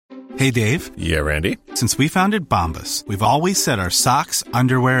Hey, Dave. Yeah, Randy. Since we founded Bombas, we've always said our socks,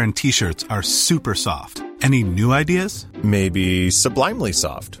 underwear, and T-shirts are super soft. Any new ideas? Maybe sublimely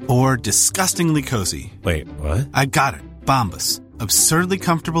soft. Or disgustingly cozy. Wait, what? I got it. Bombas. Absurdly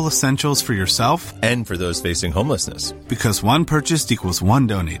comfortable essentials for yourself and for those facing homelessness. Because one purchased equals one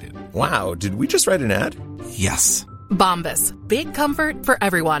donated. Wow, did we just write an ad? Yes. Bombas. Big comfort for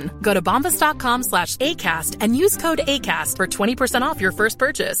everyone. Go to bombas.com/ACAST and use code ACAST for 20% off your first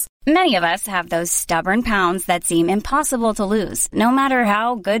purchase. Many of us have those stubborn pounds that seem impossible to lose, no matter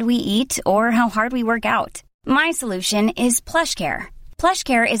how good we eat or how hard we work out. My solution is PlushCare.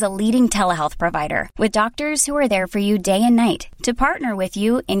 PlushCare is a leading telehealth provider with doctors who are there for you day and night to partner with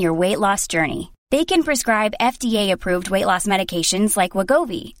you in your weight loss journey. They can prescribe FDA-approved weight loss medications like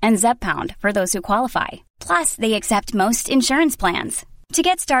Wegovy and Zepbound for those who qualify. Plus, they accept most insurance plans. To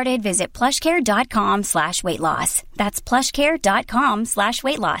get started, visit plushcare.com/weightloss. That's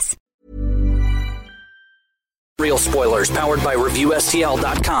plushcare.com/weightloss. Real spoilers powered by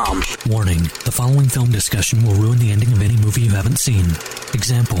ReviewSTL.com. Warning, the following film discussion will ruin the ending of any movie you haven't seen.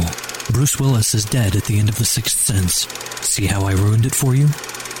 Example, Bruce Willis is dead at the end of The Sixth Sense. See how I ruined it for you?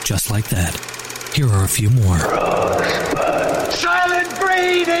 Just like that. Here are a few more. Rosebud. Silent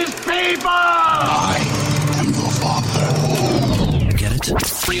breed is people! I am the father. Get it?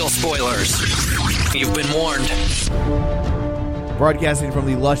 Real spoilers. You've been warned. Broadcasting from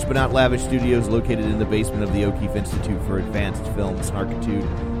the lush but not lavish studios located in the basement of the O'Keefe Institute for Advanced Film Snarkitude,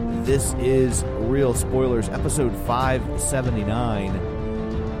 this is Real Spoilers, episode 579,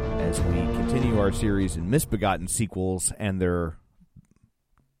 as we continue our series in misbegotten sequels and their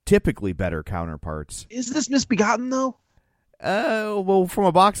typically better counterparts. Is this misbegotten, though? Well, from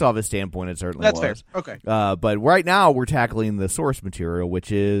a box office standpoint, it certainly was. That's fair. Okay. But right now, we're tackling the source material,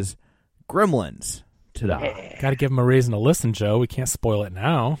 which is Gremlins. Got to give them a reason to listen, Joe. We can't spoil it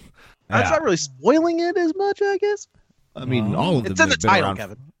now. That's not really spoiling it as much, I guess. I mean, all of them. It's in the have been title, around.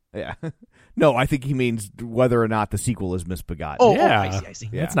 Kevin. Yeah. No, I think he means whether or not the sequel is misbegotten. Oh, yeah. I see.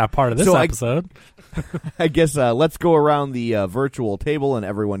 Yeah. That's not part of this episode. I guess let's go around the virtual table and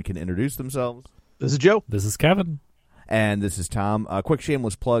everyone can introduce themselves. This is Joe. This is Kevin. And this is Tom. Quick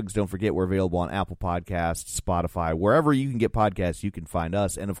shameless plugs. Don't forget we're available on Apple Podcasts, Spotify, wherever you can get podcasts, you can find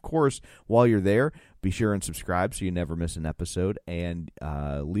us. And, of course, while you're there, be sure and subscribe so you never miss an episode. And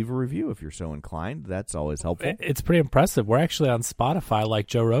leave a review if you're so inclined. That's always helpful. It's pretty impressive. We're actually on Spotify like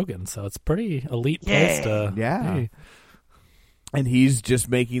Joe Rogan, so it's pretty elite place to be. And he's just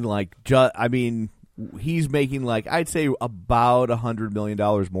making, he's making I'd say about $100 million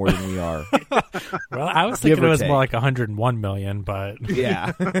more than we are. Well, I was thinking it was more like 101 million, but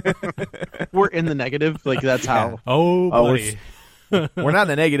yeah, we're in the negative. That's how. Oh, buddy. We're not in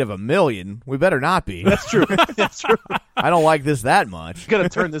the negative $1 million. We better not be. That's true. That's true. I don't like this that much. Gonna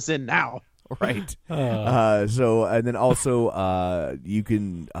turn this in now. Right. And then also you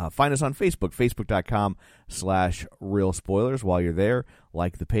can find us on Facebook, facebook.com/real spoilers. While you're there,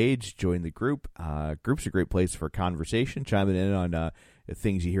 like the page, join the group. Group's a great place for conversation, chiming in on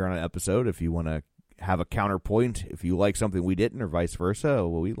things you hear on an episode. If you want to have a counterpoint, if you like something we didn't, or vice versa,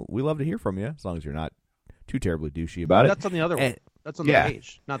 well, we love to hear from you, as long as you're not too terribly douchey about it. That's on the other one. That's on the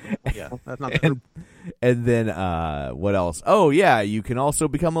page. That's not the group. And then what else? Oh, yeah, you can also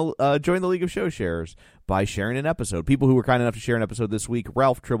become join the League of Show Sharers by sharing an episode. People who were kind enough to share an episode this week: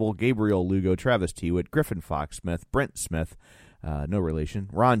 Ralph Tribble, Gabriel Lugo, Travis Tewitt, Griffin Fox Smith, Brent Smith, no relation,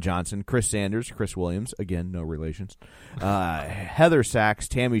 Ron Johnson, Chris Sanders, Chris Williams, again, no relations, Heather Sachs,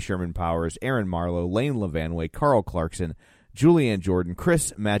 Tammy Sherman Powers, Aaron Marlowe, Lane Levanway, Carl Clarkson, Julianne Jordan,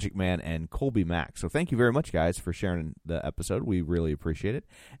 Chris Magic Man, and Colby Mack. So thank you very much, guys, for sharing the episode. We really appreciate it.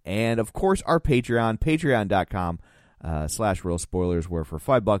 And, of course, our Patreon, patreon.com/real spoilers, where for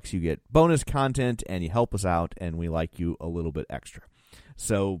 $5 you get bonus content and you help us out, and we like you a little bit extra.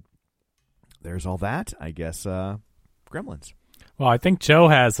 So there's all that. I guess Gremlins. Well, I think Joe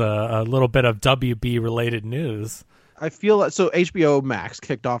has a little bit of WB-related news. I feel like, so HBO Max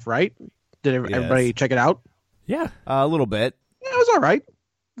kicked off, right? Did everybody check it out? Yeah. A little bit. Yeah, it was all right.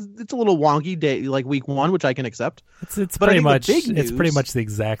 It's a little wonky day, like week one, which I can accept. It's pretty much the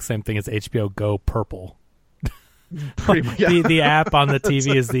exact same thing as HBO Go Purple. Pretty much, yeah. The app on the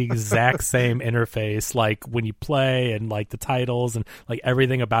TV is the exact same interface, like when you play, and like the titles and like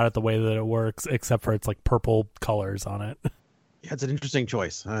everything about it, the way that it works, except for it's like purple colors on it. Yeah, it's an interesting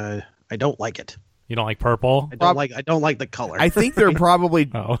choice. I don't like it. You don't like purple? I don't like the color. I think they're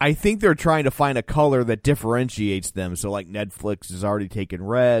probably. I think they're trying to find a color that differentiates them. So, like Netflix has already taken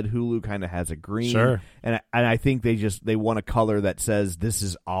red. Hulu kind of has a green. Sure. And I think they want a color that says this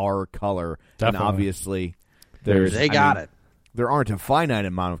is our color. Definitely. And obviously, they got it. There aren't a finite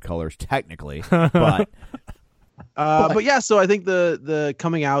amount of colors technically, but but yeah. So I think the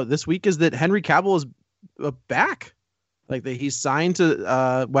coming out this week is that Henry Cavill is back. Like he's signed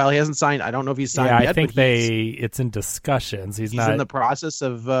to. Well, he hasn't signed. I don't know if he's signed yet. I think it's in discussions. He's not in the process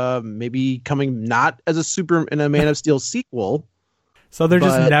of maybe coming not as a Man of Steel sequel. So they're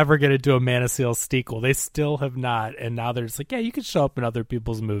just never going to do a Man of Steel sequel. They still have not, and now they're just like, yeah, you can show up in other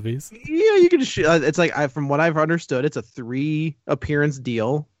people's movies. Yeah, you can. It's like from what I've understood, it's a 3 appearance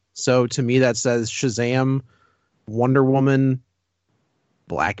deal. So to me, that says Shazam, Wonder Woman,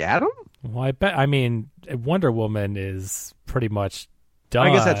 Black Adam. Well, I bet. I mean, Wonder Woman is pretty much done.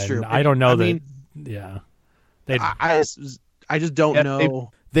 I guess that's true. I don't know I that. Mean, yeah, I just don't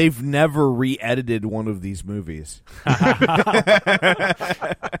know. They've never re-edited one of these movies. But I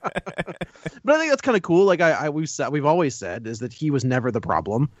think that's kind of cool. Like we've always said is that he was never the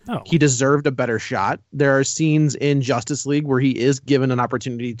problem. Oh. He deserved a better shot. There are scenes in Justice League where he is given an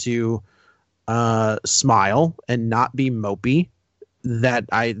opportunity to smile and not be mopey. That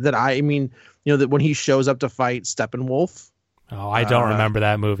when he shows up to fight Steppenwolf. Oh, I don't remember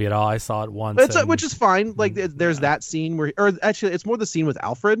that movie at all. I saw it once. Which is fine. Like there's that scene or actually it's more the scene with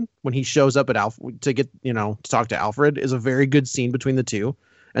Alfred when he shows up at to get, to talk to Alfred is a very good scene between the two.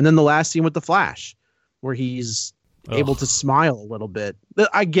 And then the last scene with the Flash where he's able to smile a little bit.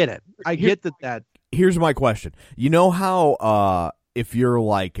 I get it. I get that. Here's my question. You know how if you're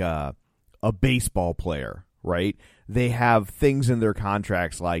like a baseball player, right? They have things in their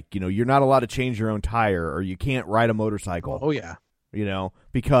contracts like, you're not allowed to change your own tire or you can't ride a motorcycle. Oh, yeah.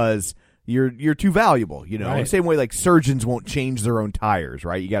 Because you're too valuable, Right. Same way like surgeons won't change their own tires,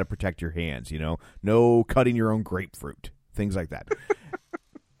 right? You got to protect your hands, no cutting your own grapefruit, things like that.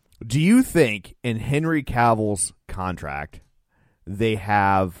 Do you think in Henry Cavill's contract they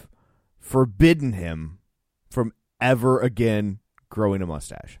have forbidden him from ever again growing a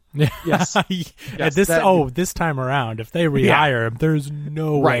mustache? Yes. Yes, this time around, if they rehire him, there's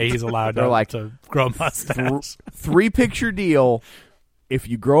no way he's allowed to grow a mustache. 3-picture deal. If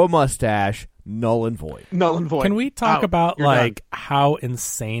you grow a mustache, null and void. Null and void. Can we talk about done. how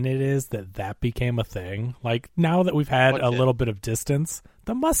insane it is that became a thing? Like now that we've had a little bit of distance,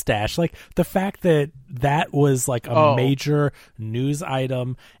 the mustache, like the fact that was like a major news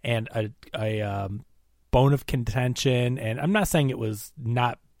item and a bone of contention, and I'm not saying it was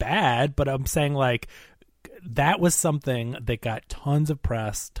not bad, but I'm saying like that was something that got tons of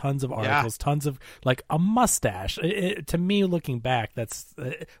press, tons of articles, tons of like a mustache. To me, looking back, that's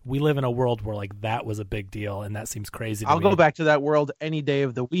we live in a world where like that was a big deal, and that seems crazy. I'll go back to that world any day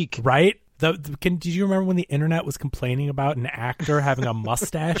of the week. Right? Did you remember when the internet was complaining about an actor having a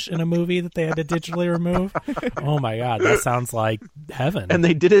mustache in a movie that they had to digitally remove? Oh my God, that sounds like heaven. And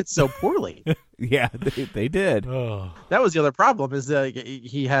they did it so poorly. Yeah, they did. Oh. That was the other problem is that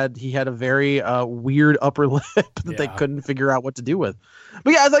he had a very weird upper lip that they couldn't figure out what to do with.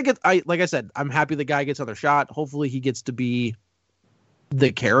 But yeah, like I said, I'm happy the guy gets another shot. Hopefully he gets to be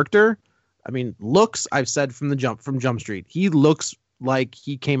the character. I mean, looks, I've said from Jump Street, he looks like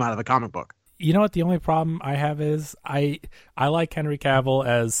he came out of a comic book. You know what the only problem I have is I like Henry Cavill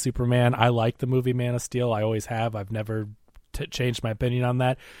as Superman. I like the movie Man of Steel. I always have. I've never changed my opinion on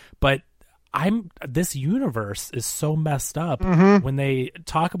that. But this universe is so messed up when they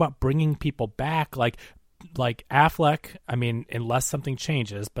talk about bringing people back, like Affleck. I mean, unless something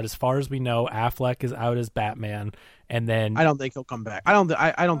changes, but as far as we know, Affleck is out as Batman, and then I don't think he'll come back. I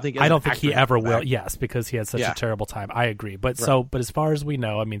don't think he ever will. Yes, because he had such a terrible time. I agree, but but as far as we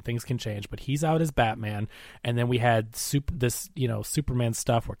know, I mean, things can change. But he's out as Batman, and then we had Superman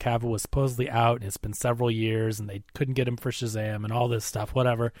stuff where Cavill was supposedly out, and it's been several years, and they couldn't get him for Shazam and all this stuff,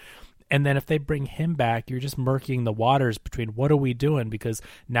 whatever. And then if they bring him back, you're just murkying the waters between what are we doing? Because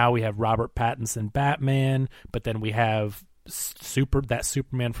now we have Robert Pattinson Batman, but then we have that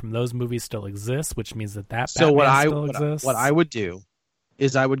Superman from those movies still exists, which means that Batman still exists. What I would do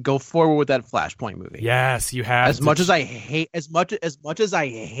is I would go forward with that Flashpoint movie. Yes, you have. As much as I hate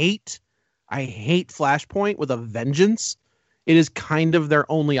Flashpoint with a vengeance, it is kind of their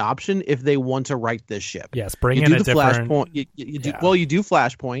only option if they want to right this ship. Yes, bring in a different. Flashpoint. You do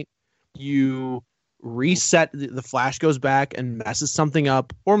Flashpoint. You reset the Flash goes back and messes something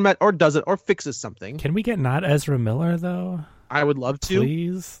up, or does it, or fixes something. Can we get not Ezra Miller though? I would love to.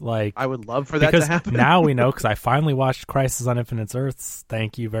 Please, I would love for that to happen. Now we know because I finally watched Crisis on Infinite Earths.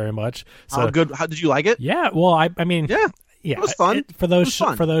 Thank you very much. So, how good? How did you like it? Yeah. Well, I mean, yeah, it was fun for those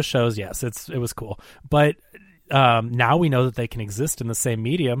shows. Yes, it was cool, but. Now we know that they can exist in the same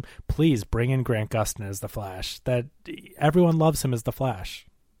medium. Please bring in Grant Gustin as the Flash. That everyone loves him as the Flash.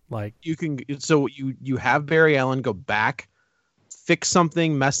 Like you have Barry Allen go back fix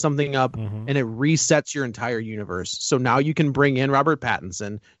something, mess something up, and it resets your entire universe. So now you can bring in Robert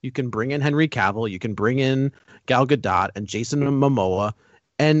Pattinson, you can bring in Henry Cavill, you can bring in Gal Gadot and Jason Momoa.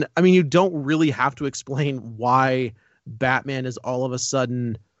 And I mean, you don't really have to explain why Batman is all of a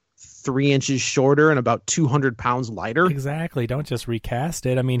sudden 3 inches shorter and about 200 pounds lighter. Exactly. Don't just recast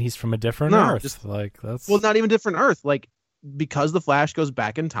it. I mean, he's from a different Earth. Not even different Earth. Like, because the Flash goes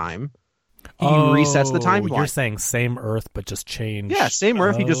back in time, he resets the timeline. You're saying same Earth, but just change. Yeah, same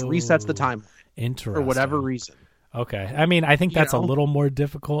Earth. He just resets the timeline. Interesting. For whatever reason. Okay. I mean, I think that's a little more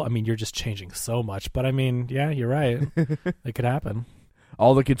difficult. I mean, you're just changing so much. But I mean, yeah, you're right. It could happen.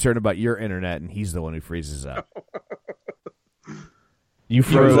 All the concern about your internet, and he's the one who freezes up. You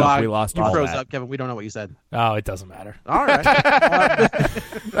froze up. We lost all that. You froze up, Kevin. We don't know what you said. Oh, it doesn't matter. All right.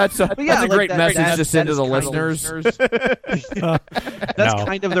 That's a great message to send to the listeners. That's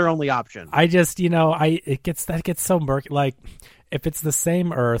kind of their only option. I just, that gets so murky. Like, if it's the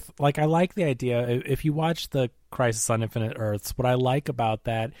same Earth, like, I like the idea. If you watch the Crisis on Infinite Earths, what I like about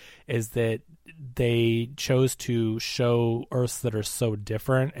that is that they chose to show Earths that are so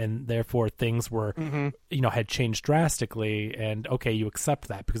different, and therefore things were, had changed drastically. And okay, you accept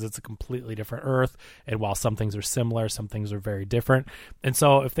that because it's a completely different Earth. And while some things are similar, some things are very different. And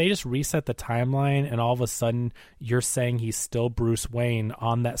so if they just reset the timeline and all of a sudden you're saying he's still Bruce Wayne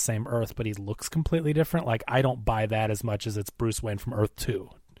on that same Earth, but he looks completely different, like, I don't buy that as much as it's Bruce Wayne from Earth 2.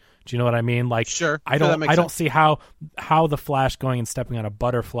 Do you know what I mean? Like, sure. I don't see how the Flash going and stepping on a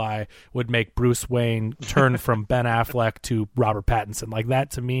butterfly would make Bruce Wayne turn from Ben Affleck to Robert Pattinson. Like,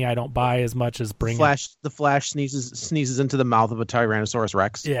 that to me, I don't buy as much as bringing the Flash sneezes into the mouth of a Tyrannosaurus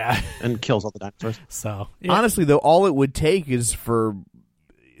Rex. Yeah, and kills all the dinosaurs. So yeah. Honestly, though, all it would take is for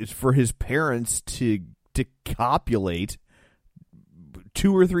his parents to copulate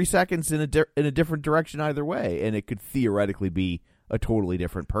 2 or 3 seconds in a different direction either way, and it could theoretically be a totally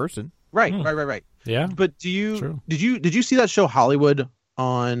different person. Right. Yeah. But did you see that show Hollywood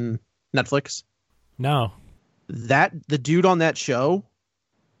on Netflix? No. The dude on that show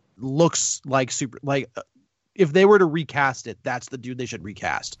looks like if they were to recast it, that's the dude they should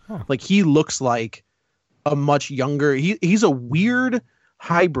recast. Huh. Like, he looks like a much younger, he's a weird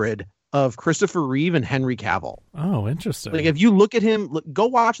hybrid of Christopher Reeve and Henry Cavill. Oh, interesting. Like, if you look at him, go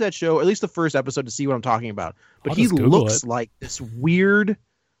watch that show, at least the first episode, to see what I'm talking about. But he looks like this weird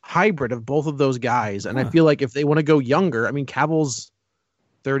hybrid of both of those guys. And I feel like if they want to go younger, I mean, Cavill's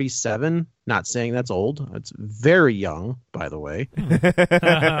 37, not saying that's old. It's very young, by the way.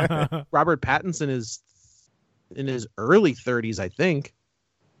 Robert Pattinson is in his early 30s, I think.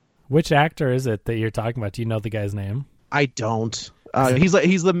 Which actor is it that you're talking about? Do you know the guy's name? I don't.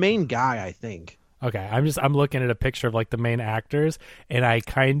 He's the main guy, I think. Okay, I'm looking at a picture of like the main actors, and I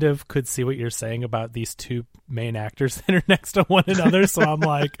kind of could see what you're saying about these two main actors that are next to one another. So I'm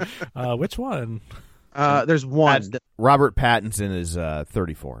like, which one? There's one. Robert Pattinson is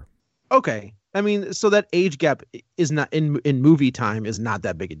 34. Okay, I mean, so that age gap is not in movie time is not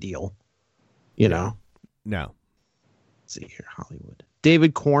that big a deal, you know. No. Let's see here, Hollywood.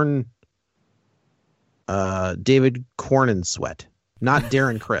 David Cornenswet, not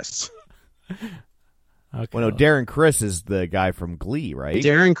Darren Criss. Okay. Well, no, Darren Criss is the guy from Glee, right?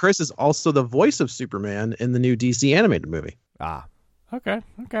 Darren Criss is also the voice of Superman in the new DC animated movie. Ah. Okay,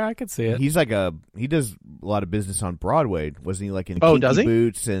 I could see it. He's like he does a lot of business on Broadway. Wasn't he like in Kinky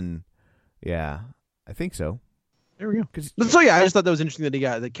Boots and yeah, I think so. There we go. So yeah, I just thought that was interesting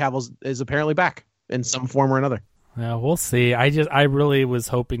that Cavill is apparently back in some form or another. Yeah, we'll see. I really was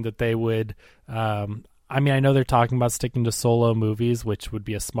hoping that they would. I mean, I know they're talking about sticking to solo movies, which would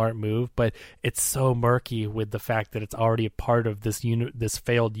be a smart move, but it's so murky with the fact that it's already a part of this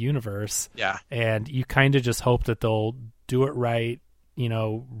failed universe. Yeah, and you kind of just hope that they'll do it right.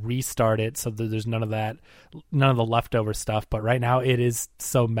 Restart it so that there's none of the leftover stuff. But right now it is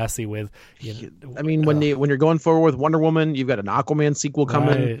so messy with. I mean, when you're going forward with Wonder Woman, you've got an Aquaman sequel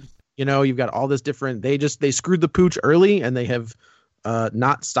coming. Right. You've got all this different. They screwed the pooch early, and they have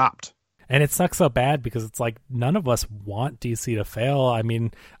not stopped. And it sucks so bad because it's like none of us want DC to fail. I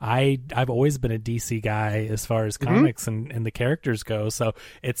mean, I've always been a DC guy as far as comics and the characters go. So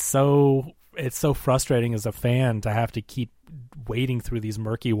it's so frustrating as a fan to have to keep wading through these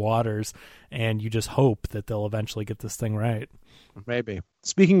murky waters, and you just hope that they'll eventually get this thing right. Maybe.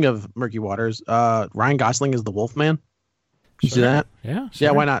 Speaking of murky waters, Ryan Gosling is the Wolfman. You see that? Yeah. Sure.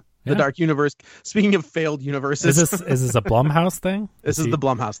 Yeah. Why not? The Dark Universe. Speaking of failed universes, is this a Blumhouse thing? This is the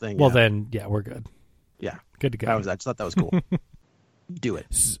Blumhouse thing. Well, then, yeah, we're good. Yeah, good to go. I just thought that was cool. Do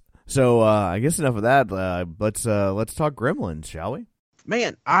it. So I guess enough of that. Let's talk Gremlins, shall we?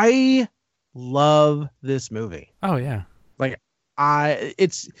 Man, I love this movie. Oh yeah. Like,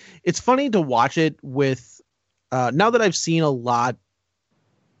 It's funny to watch it with now that I've seen a lot.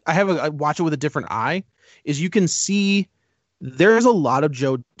 I watch it with a different eye. Is you can see there's a lot of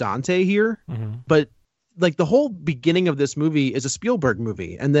Joe Dante here, but like the whole beginning of this movie is a Spielberg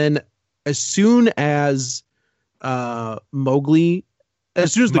movie, and then as soon as Mowgli.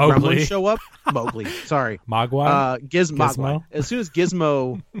 As soon as the Gremlins show up, Mowgli, sorry. Mogwai? Gizmo. As soon as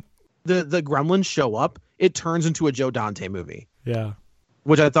Gizmo, the Gremlins show up, it turns into a Joe Dante movie. Yeah.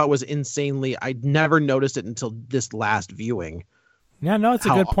 Which I thought was insanely, I'd never noticed it until this last viewing. Yeah, no, it's a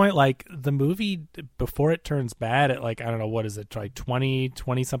good point. Like, the movie, before it turns bad, at like, I don't know, what is it, like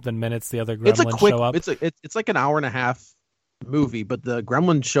 20-something minutes, the other Gremlins show up? It's like an hour and a half movie, but the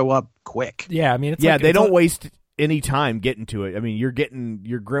Gremlins show up quick. Yeah, I mean, it's they don't waste any time getting to it. I mean, you're getting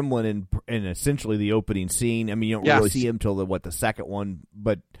your Gremlin in essentially the opening scene. I mean, you don't really see him till the second one,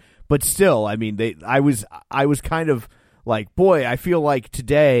 but still, I mean, I was kind of like, boy, I feel like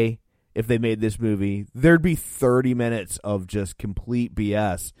today, if they made this movie, there'd be 30 minutes of just complete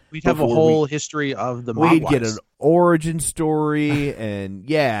BS. We'd have a whole history of the Mogwais. We'd get an origin story, and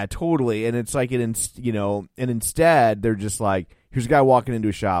yeah, totally. And it's like, and instead, they're just like, here's a guy walking into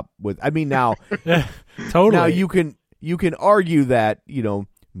a shop with. I mean, now, totally. Now you can argue that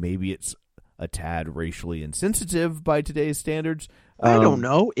maybe it's a tad racially insensitive by today's standards. I don't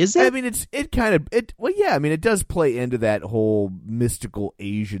know. Is it? I mean, I mean, it does play into that whole mystical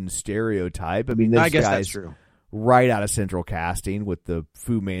Asian stereotype. I mean, I guess guy's that's true. Right out of Central Casting with the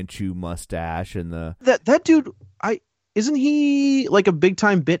Fu Manchu mustache and the that dude. Isn't he like a big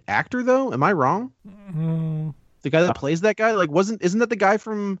time bit actor though? Am I wrong? The guy that plays that guy, like, isn't that the guy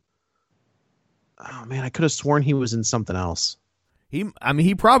from? Oh man, I could have sworn he was in something else. He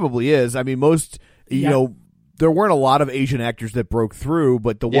probably is. I mean, there weren't a lot of Asian actors that broke through,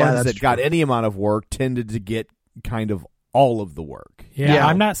 but the ones that got any amount of work tended to get kind of all of the work. Yeah,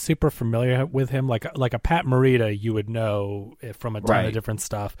 I'm not super familiar with him. Like a Pat Morita, you would know from a ton of different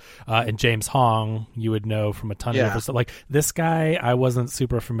stuff, and James Hong, you would know from a ton of different stuff. Like this guy, I wasn't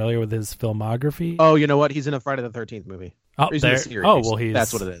super familiar with his filmography. Oh, you know what? He's in a Friday the 13th movie. Oh, he's there. In a series. Oh, well,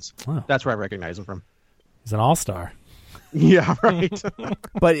 that's what it is. Oh. That's where I recognize him from. He's an all-star. Yeah, right.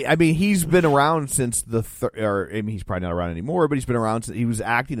 But I mean, he's been around since he's probably not around anymore. But he's been around since he was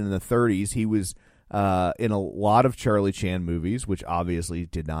acting in the 30s. He was in a lot of Charlie Chan movies, which obviously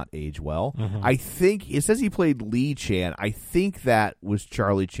did not age well. I think it says he played Lee Chan. I think that was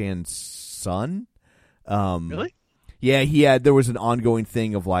Charlie Chan's son. Really? Yeah, there was an ongoing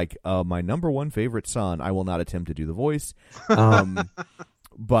thing of like, my number one favorite son. I will not attempt to do the voice.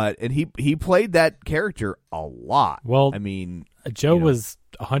 But he played that character a lot. Well, I mean, Joe was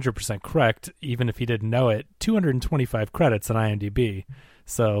 100% correct, even if he didn't know it. 225 credits on IMDb,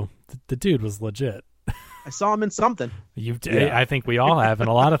 so the dude was legit. I saw him in something. I think we all have in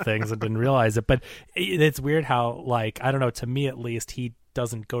a lot of things and didn't realize it. But it's weird how, like, I don't know. To me, at least, he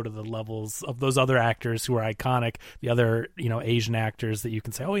doesn't go to the levels of those other actors who are iconic, the other Asian actors that you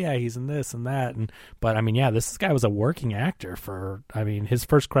can say, oh yeah, he's in this and that. But I mean, yeah, this guy was a working actor his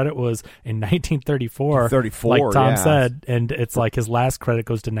first credit was in 1934, like Tom said, and it's like his last credit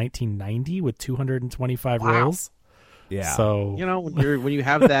goes to 1990 with 225 roles. Yeah, so when you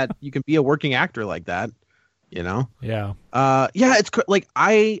have that, you can be a working actor like that. Yeah. It's like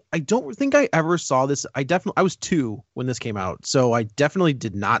I don't think I ever saw this. I was 2 when this came out, so I definitely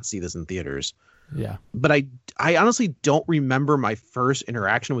did not see this in theaters. Yeah. But I honestly don't remember my first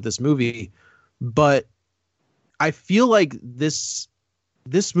interaction with this movie, but I feel like this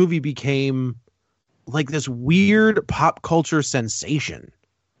movie became like this weird pop culture sensation.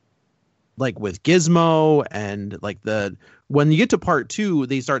 Like with Gizmo and like when you get to part 2,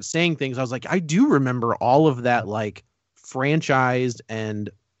 they start saying things. I was like, I do remember all of that, like franchised and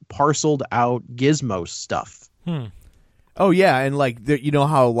parceled out Gizmo stuff. Oh yeah. And like,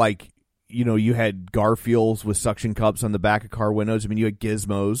 how like, you had Garfields with suction cups on the back of car windows. I mean, you had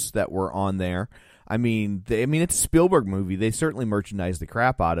Gizmos that were on there. I mean, it's a Spielberg movie. They certainly merchandised the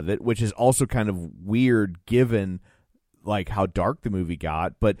crap out of it, which is also kind of weird given like how dark the movie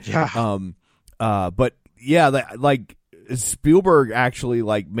got, but like Spielberg actually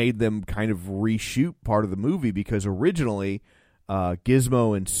like made them kind of reshoot part of the movie because originally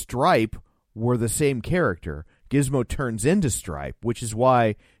Gizmo and Stripe were the same character. Gizmo turns into Stripe, which is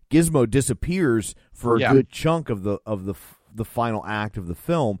why Gizmo disappears for a good chunk of the final act of the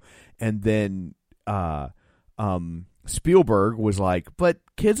film, and then Spielberg was like, but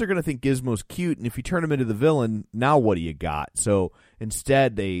kids are going to think Gizmo's cute, and if you turn him into the villain, now what do you got? So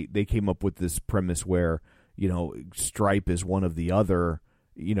instead, they came up with this premise where, Stripe is one of the other,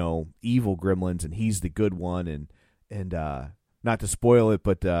 evil gremlins, and he's the good one, and not to spoil it,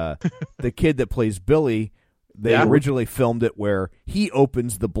 but the kid that plays Billy, they originally filmed it where he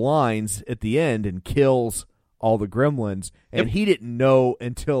opens the blinds at the end and kills all the gremlins, and he didn't know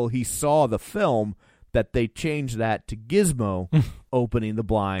until he saw the film that they changed that to Gizmo opening the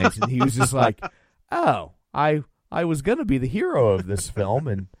blinds, and he was just like, "Oh, I was gonna be the hero of this film,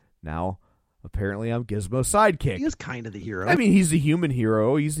 and now apparently I'm Gizmo's sidekick." He is kind of the hero. I mean, he's the human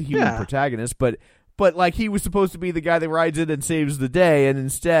hero, he's the human protagonist, but like he was supposed to be the guy that rides in and saves the day, and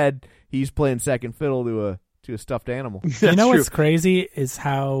instead he's playing second fiddle to a stuffed animal. You know what's crazy is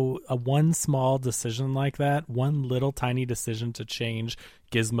how one small decision like that, one little tiny decision to change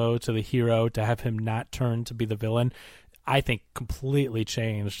Gizmo to the hero, to have him not turn to be the villain, I think completely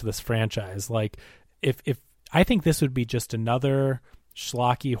changed this franchise. Like, if I think this would be just another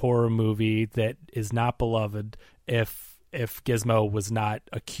schlocky horror movie that is not beloved if Gizmo was not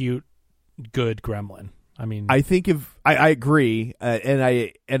a cute, good gremlin. I mean, I think I agree, and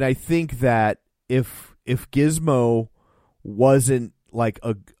I think that if Gizmo wasn't like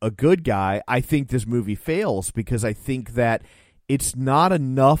a good guy, I think this movie fails, because I think that it's not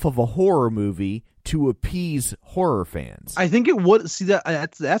enough of a horror movie to appease horror fans. I think it would. See,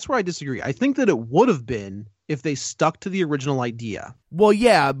 that's where I disagree. I think that it would have been if they stuck to the original idea. Well,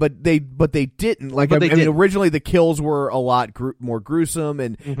 yeah, but they didn't. Like, I mean, originally the kills were a lot more gruesome,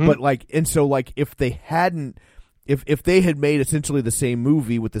 and so if they hadn't. If they had made essentially the same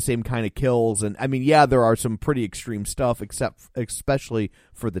movie with the same kind of kills, and I mean, yeah, there are some pretty extreme stuff, especially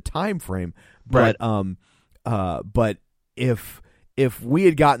for the time frame. But but if we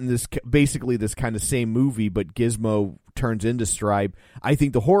had gotten this basically this kind of same movie, but Gizmo turns into Stripe, I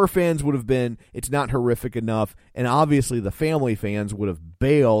think the horror fans would have been, it's not horrific enough, and obviously the family fans would have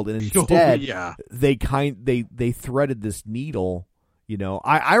bailed, and instead they threaded this needle. You know,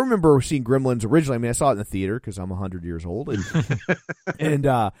 I remember seeing Gremlins originally. I mean, I saw it in the theater because I'm 100 years old, and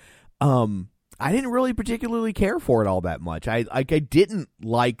I didn't really particularly care for it all that much. I didn't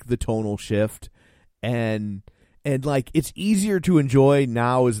like the tonal shift, and like it's easier to enjoy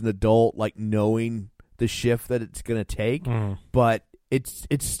now as an adult, like knowing the shift that it's going to take. But it's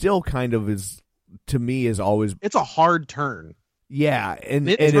still kind of is, to me, is always, it's a hard turn. Yeah, and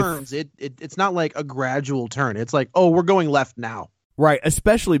turns. It's not like a gradual turn. It's like, oh, we're going left now. Right,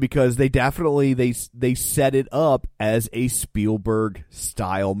 especially because they definitely they set it up as a Spielberg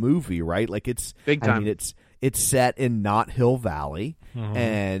style movie, right? Like it's big time. I mean, it's set in Knott Hill Valley,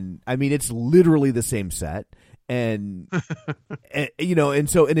 and I mean it's literally the same set, and, and I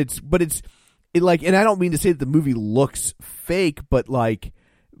don't mean to say that the movie looks fake, but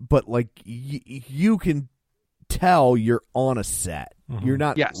you can tell you're on a set. You're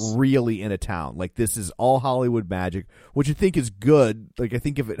not really in a town. Like, this is all Hollywood magic, which I think is good. Like, I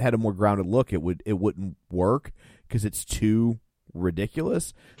think if it had a more grounded look, it wouldn't work because it's too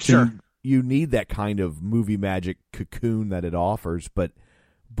ridiculous. Sure. So you need that kind of movie magic cocoon that it offers. But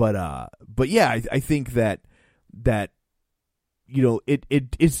yeah, I think that you know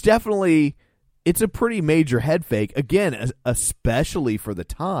it's definitely, it's a pretty major head fake, again, especially for the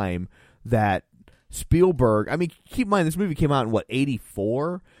time that Spielberg, I mean, keep in mind this movie came out in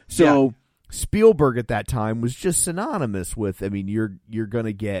 84, so Spielberg at that time was just synonymous with, I mean, you're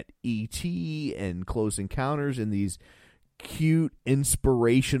gonna get E.T. and Close Encounters and these cute,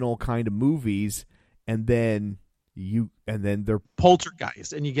 inspirational kind of movies, and then they're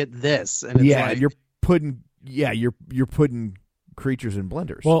Poltergeist, and you get this, and it's you're putting creatures in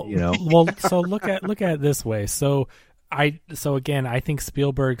blenders. Well, you know. Well, so look at it this way. So again, I think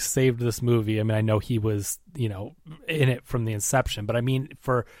Spielberg saved this movie. I mean, I know he was, you know, in it from the inception, but I mean,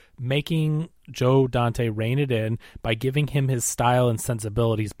 for making Joe Dante rein it in by giving him his style and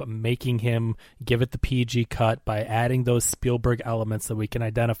sensibilities, but making him give it the PG cut by adding those Spielberg elements that we can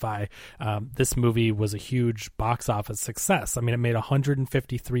identify. This movie was a huge box office success. I mean, it made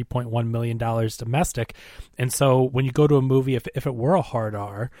 $153.1 million domestic. And so when you go to a movie, if it were a hard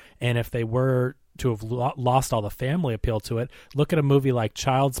R, and if they were to have lost all the family appeal to it, look at a movie like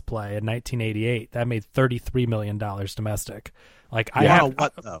Child's Play in 1988. That made $33 million domestic. Like, I don't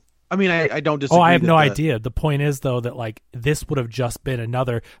disagree. I have no idea. The point is, though, that like this would have just been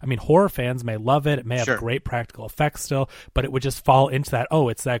another, I mean, horror fans may love it. It may have great practical effects still, but it would just fall into that, oh,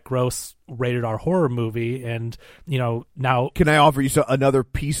 it's that gross rated R horror movie. And, you know, now. Can I offer you another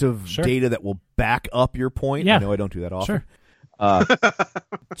piece of data that will back up your point? Yeah. I know I don't do that often. Sure.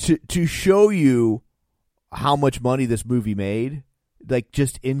 To show you how much money this movie made, like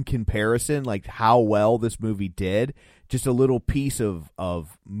just in comparison, like how well this movie did, just a little piece of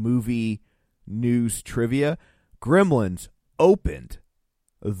movie news trivia. Gremlins opened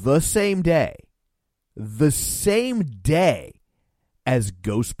the same day as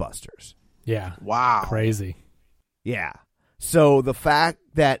Ghostbusters. Yeah. Wow. Crazy. Yeah. So the fact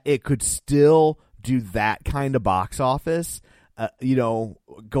that it could still do that kind of box office,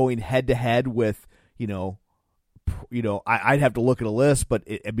 going head to head with, I'd have to look at a list, but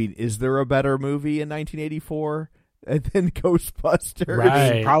is there a better movie in 1984 than Ghostbusters?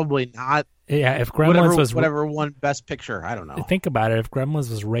 Right. Probably not. Yeah, if Gremlins was whatever won Best Picture, I don't know. Think about it. If Gremlins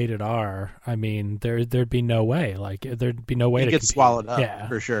was rated R, I mean, there'd be no way. Like, there'd be no way to get compete. Swallowed up. Yeah,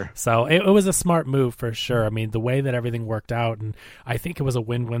 for sure. So it was a smart move for sure. I mean, the way that everything worked out, and I think it was a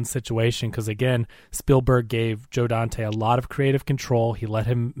win-win situation because again, Spielberg gave Joe Dante a lot of creative control. He let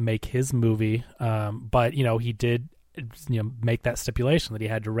him make his movie, but he did. Make that stipulation that he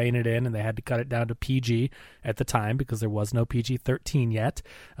had to rein it in, and they had to cut it down to PG at the time because there was no PG-13 yet.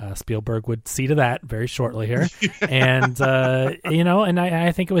 Spielberg would see to that very shortly here, and and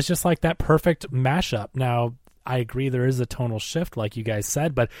I think it was just like that perfect mashup. Now, I agree there is a tonal shift, like you guys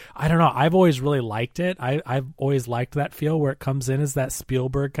said, but I don't know. I've always really liked it. I've always liked that feel where it comes in as that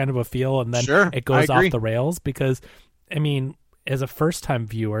Spielberg kind of a feel, and then it goes off the rails because, I mean, as a first-time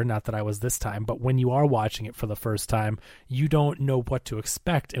viewer, not that I was this time, but when you are watching it for the first time, you don't know what to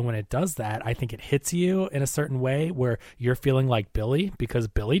expect. And when it does that, I think it hits you in a certain way where you're feeling like Billy, because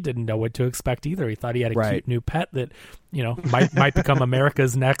Billy didn't know what to expect either. He thought he had a cute new pet that, might become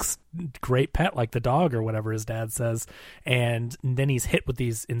America's next great pet, like the dog or whatever his dad says. And then he's hit with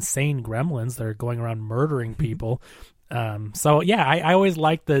these insane gremlins that are going around murdering people. So yeah, I always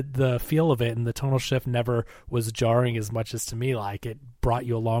liked the feel of it, and the tonal shift never was jarring as much as to me. Like, it brought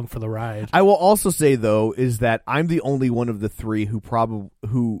you along for the ride. I will also say though, is that I'm the only one of the three who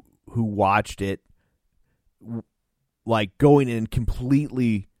watched it like going in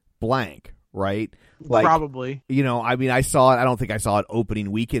completely blank, right? Like, probably. I saw it. I don't think I saw it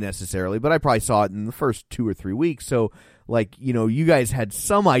opening weekend necessarily, but I probably saw it in the first 2 or 3 weeks. So like, you guys had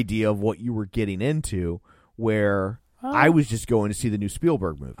some idea of what you were getting into, where I was just going to see the new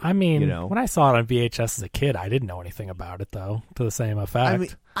Spielberg movie. I mean, when I saw it on VHS as a kid, I didn't know anything about it, though, to the same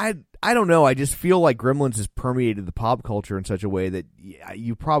effect. I mean, I don't know. I just feel like Gremlins has permeated the pop culture in such a way that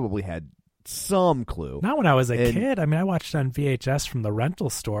you probably had some clue. Not when I was a kid. I mean, I watched it on VHS from the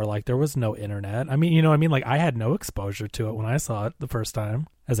rental store. Like, there was no internet. I mean, Like, I had no exposure to it when I saw it the first time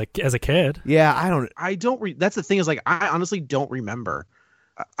as a kid. Yeah, that's the thing is, like, I honestly don't remember.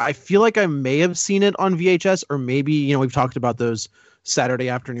 I feel like I may have seen it on VHS, or maybe, we've talked about those Saturday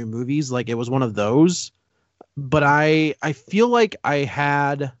afternoon movies. Like, it was one of those, but I feel like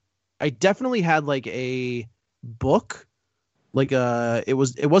I definitely had like a book, like it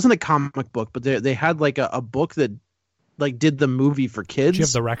wasn't a comic book, but they had like a book that like did the movie for kids. Do you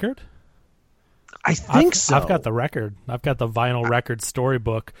have the record? I think so. I've got the record. I've got the vinyl record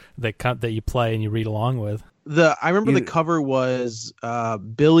storybook that you play and you read along with. I remember the cover was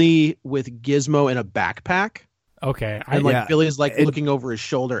Billy with Gizmo in a backpack. Okay, and Billy's like looking over his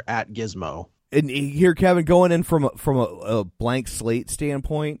shoulder at Gizmo. And here, Kevin, going in from a blank slate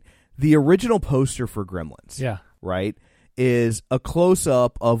standpoint, the original poster for Gremlins, right, is a close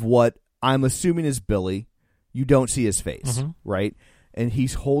up of what I'm assuming is Billy. You don't see his face, right, and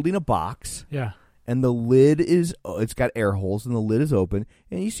he's holding a box. Yeah. And the lid it's got air holes, and the lid is open,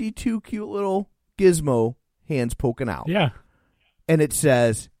 and you see 2 cute little Gizmo hands poking out. Yeah. And it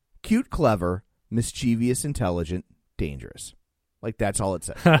says, cute, clever, mischievous, intelligent, dangerous. Like, that's all it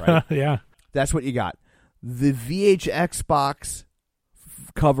says, right? Yeah. That's what you got. The VHX box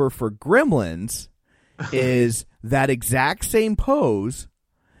cover for Gremlins is that exact same pose,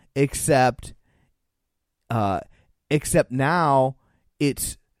 except now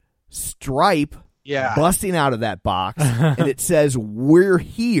it's Stripe busting out of that box, and it says, we're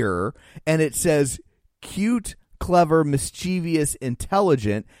here, and it says cute, clever, mischievous,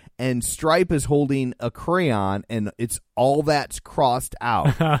 intelligent, and Stripe is holding a crayon, and it's all that's crossed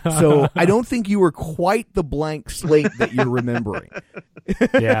out. So I don't think you were quite the blank slate that you're remembering.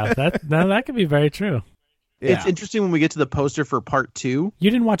 Yeah, that could be very true. Yeah. It's interesting when we get to the poster for part 2.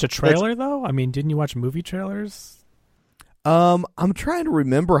 You didn't watch a trailer, though? I mean, didn't you watch movie trailers? I'm trying to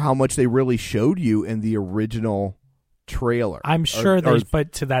remember how much they really showed you in the original trailer. I'm sure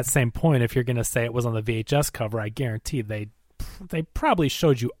but to that same point, if you're going to say it was on the VHS cover, I guarantee they probably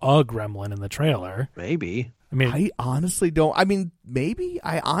showed you a gremlin in the trailer. Maybe. I mean, I honestly don't. I mean, maybe.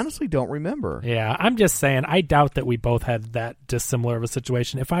 I honestly don't remember. Yeah, I'm just saying. I doubt that we both had that dissimilar of a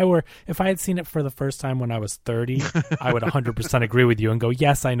situation. If I had seen it for the first time when I was 30, I would 100% agree with you and go,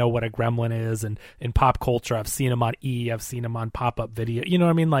 yes, I know what a gremlin is, and in pop culture, I've seen him on E, I've seen him on pop-up video. You know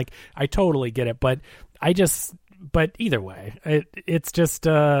what I mean? Like, I totally get it, but I just But either way, it's just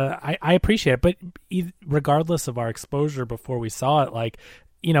I appreciate it. But regardless of our exposure before we saw it, like,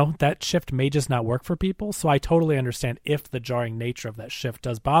 you know, that shift may just not work for people. So I totally understand if the jarring nature of that shift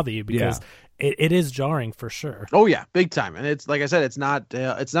does bother you, because it is jarring for sure. Oh yeah, big time. And it's like I said, it's not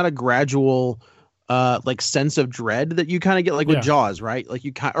a gradual like sense of dread that you kind of get like with Jaws, right? Like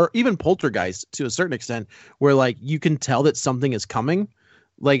you or even Poltergeist to a certain extent, where like you can tell that something is coming.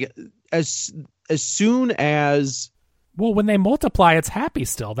 Like as soon as, well, when they multiply, it's happy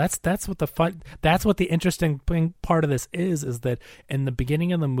still. That's what the fun. That's what the interesting part of this is that in the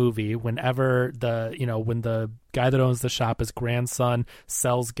beginning of the movie, whenever when the guy that owns the shop, his grandson,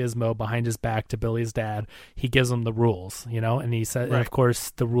 sells Gizmo behind his back to Billy's dad, he gives him the rules, and he said, and of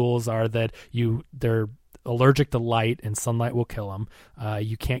course, the rules are that they're allergic to light and sunlight will kill them.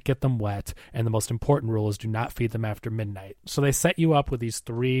 You can't get them wet. And the most important rule is do not feed them after midnight. So they set you up with these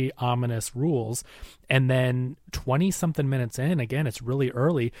 3 ominous rules. And then 20-something minutes in, again, it's really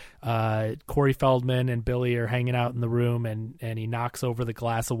early, Corey Feldman and Billy are hanging out in the room, and he knocks over the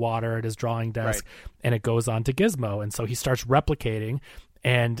glass of water at his drawing desk, and it goes on to Gizmo. And so he starts replicating,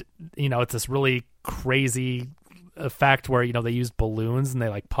 and, it's this really crazy effect where they used balloons and they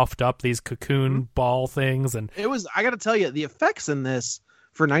like puffed up these cocoon ball things, and it was, I gotta tell you, the effects in this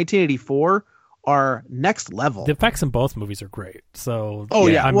for 1984 are next level. The effects in both movies are great. So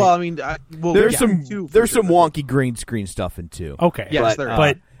there's some wonky green screen stuff in two. Okay, yes,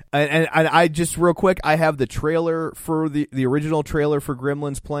 but and I just real quick, I have the trailer for the original trailer for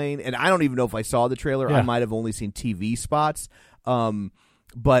Gremlins playing, and I don't even know if I saw the trailer. I might have only seen TV spots,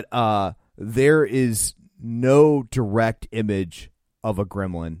 but there is no direct image of a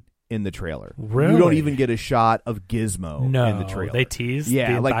gremlin in the trailer. Really? You don't even get a shot of Gizmo in the trailer. They tease the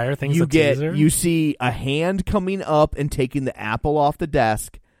entire thing's a teaser? You see a hand coming up and taking the apple off the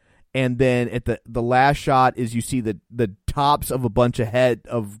desk, and then at the last shot is you see the tops of a bunch of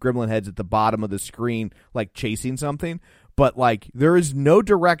gremlin heads at the bottom of the screen, like chasing something. But like there is no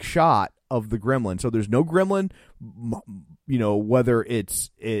direct shot of the gremlin, so there's no gremlin. Whether it's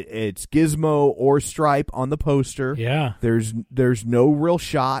Gizmo or Stripe on the poster. Yeah. There's no real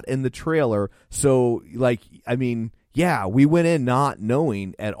shot in the trailer. So, we went in not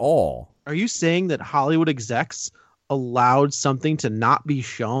knowing at all. Are you saying that Hollywood execs allowed something to not be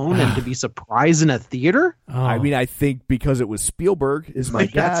shown and to be surprised in a theater? Oh. I think because it was Spielberg is my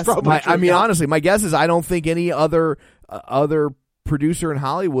guess. True, honestly, my guess is I don't think any other producer in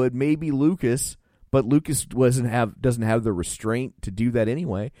Hollywood, maybe Lucas, but Lucas doesn't have the restraint to do that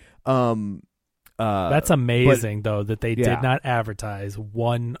anyway. That's amazing, though, that they did not advertise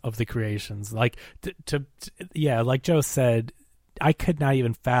one of the creations. Like, like Joe said, I could not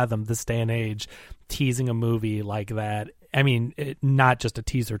even fathom this day and age teasing a movie like that. I mean, not just a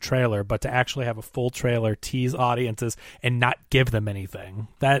teaser trailer, but to actually have a full trailer tease audiences and not give them anything.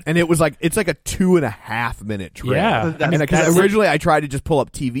 And it was it's like a 2.5 minute trailer. Yeah. Because originally I tried to just pull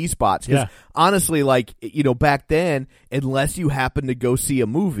up TV spots. Because honestly, back then, unless you happened to go see a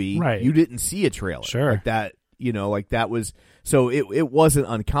movie, you didn't see a trailer. Sure. Like that, that was... So it wasn't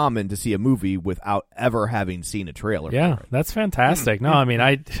uncommon to see a movie without ever having seen a trailer. Yeah, that's fantastic. No,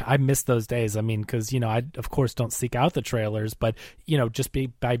 I miss those days. Because, I, of course, don't seek out the trailers, but, just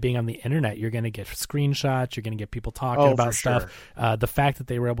by being on the internet, you're going to get screenshots, you're going to get people talking about stuff. Sure. The fact that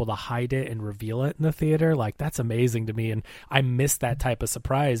they were able to hide it and reveal it in the theater, that's amazing to me. And I miss that type of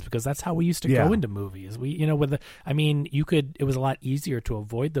surprise because that's how we used to go into movies. We, it was a lot easier to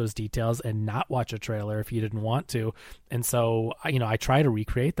avoid those details and not watch a trailer if you didn't want to. And so, I try to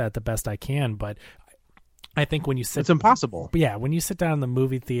recreate that the best I can, but I think when you sit... It's impossible. Yeah, when you sit down in the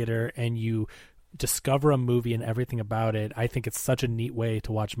movie theater and you discover a movie and everything about it, I think it's such a neat way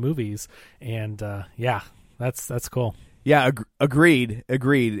to watch movies. And, that's cool. Yeah, agreed.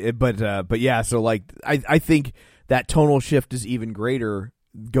 But yeah, so I think that tonal shift is even greater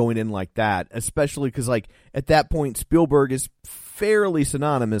going in like that, especially because at that point Spielberg is fairly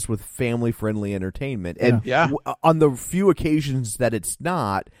synonymous with family-friendly entertainment, and on the few occasions that it's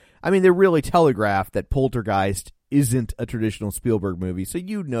not, they really telegraphed that Poltergeist isn't a traditional Spielberg movie, so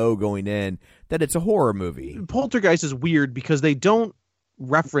going in that it's a horror movie. Poltergeist is weird because they don't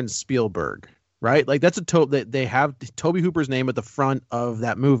reference Spielberg, right? That's they have Tobe Hooper's name at the front of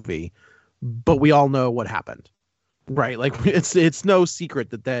that movie, but we all know what happened. Right, it's no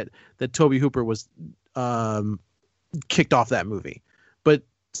secret that Tobe Hooper was kicked off that movie,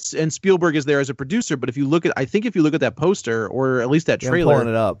 and Spielberg is there as a producer. But if you look at that poster or at least that trailer, pulling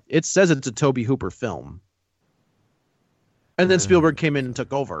it up, it says it's a Tobe Hooper film. And then Spielberg came in and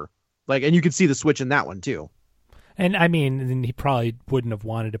took over, and you can see the switch in that one too. And he probably wouldn't have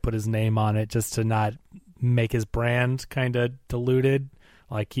wanted to put his name on it just to not make his brand kind of diluted.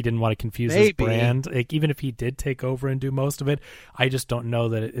 Like, he didn't want to confuse his brand. Like, even if he did take over and do most of it, I just don't know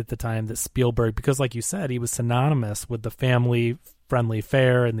that at the time that Spielberg, because like you said, he was synonymous with the family-friendly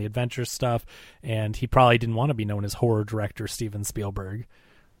fare and the adventure stuff, and he probably didn't want to be known as horror director Steven Spielberg.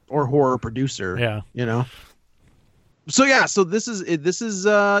 Or horror producer. Yeah. You know? So, yeah, so this is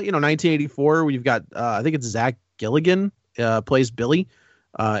 1984. We've got, I think it's Zach Gilligan plays Billy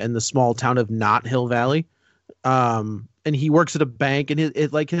in the small town of Knott Hill Valley. And he works at a bank, and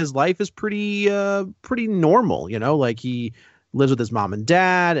his life is pretty normal, you know, like he lives with his mom and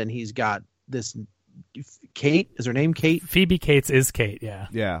dad, and he's got this Kate. Is her name Kate? Phoebe Cates is Kate. Yeah.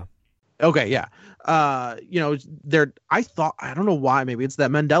 Yeah. Okay. Yeah. You know, I don't know why, maybe it's that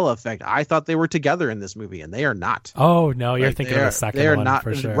Mandela effect. I thought they were together in this movie, and they are not. Oh no, you're thinking of the second one. They're not,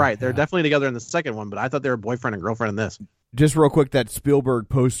 for sure. Right. They're definitely together in the second one, but I thought they were boyfriend and girlfriend in this. Just real quick, that Spielberg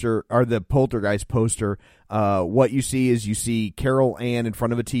poster, or the Poltergeist poster, what you see Carol Ann in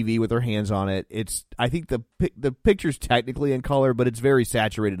front of a TV with her hands on it. I think the picture's technically in color, but it's very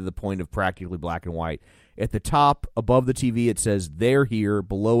saturated to the point of practically black and white. At the top, above the TV, it says, "They're here."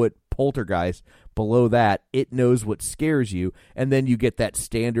 Below it, Poltergeist. Below that, "It knows what scares you." And then you get that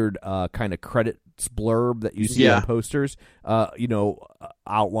standard kind of credits blurb that you see on posters,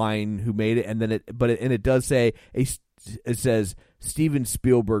 outline who made it. And then it does say, it says Steven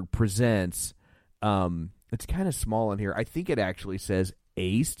Spielberg presents. It's kind of small in here. I think it actually says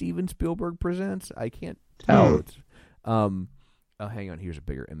a Steven Spielberg presents. I can't tell. Hang on. Here's a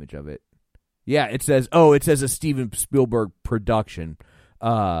bigger image of it. Yeah, it says a Steven Spielberg production.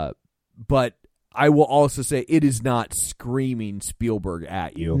 But I will also say it is not screaming Spielberg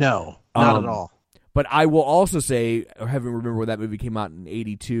at you. No, not at all. But I will also say, having remember when that movie came out in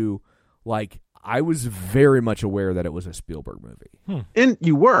 82, like, I was very much aware that it was a Spielberg movie. And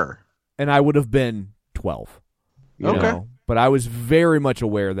you were. And I would have been 12. You know? But I was very much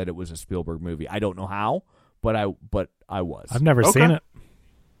aware that it was a Spielberg movie. I don't know how, but I was. I've never seen it.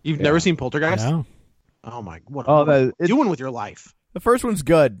 You've never seen Poltergeist? No. Oh my! What are you doing with your life? The first one's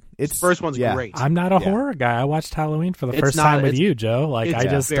good. The first one's great. I'm not a horror guy. I watched Halloween for the first time with you, Joe. Like, it's I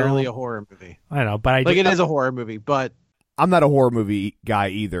just barely a horror movie. I know, but it is a horror movie, but I'm not a horror movie guy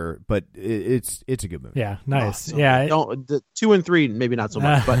either. But it's a good movie. Yeah, nice. Oh, so the 2 and 3 maybe not so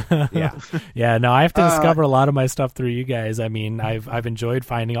much, but yeah, yeah. No, I have to discover a lot of my stuff through you guys. I mean, I've enjoyed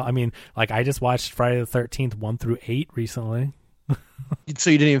finding. I mean, like, I just watched Friday the 13th 1 through 8 recently. So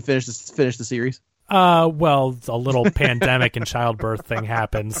you didn't even finish the series? Well, a little pandemic and childbirth thing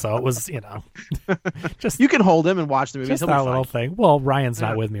happened, so it was, just you can hold him and watch the movie. Just that little thing. Well, Ryan's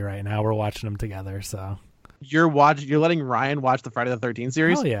not with me right now. We're watching them together, so you're letting Ryan watch the Friday the 13th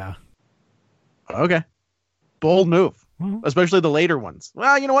series? Oh yeah. Okay. Bold move. Especially the later ones.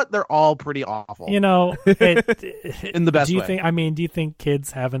 Well, you know what? They're all pretty awful. In the best way. Do you think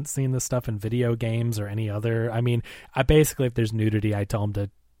kids haven't seen this stuff in video games or any other? I mean, basically, if there's nudity, I tell him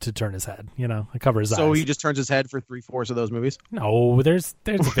to turn his head. I cover his eyes. So he just turns his head for 3/4 of those movies? No, there's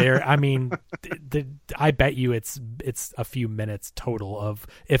very. I mean, I bet you it's a few minutes total of,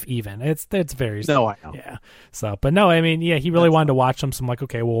 if even. It's very. No, I know. Yeah. So, but no, I mean, yeah, he really wanted to watch them. So I'm like,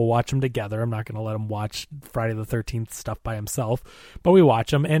 okay, well, we'll watch them together. I'm not going to let him watch Friday the 13th stuff by himself, but we watch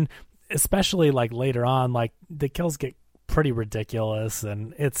them, and especially like later on, like the kills get pretty ridiculous,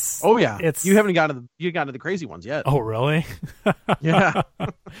 and it's you haven't gotten to the crazy ones yet. Oh really? Yeah.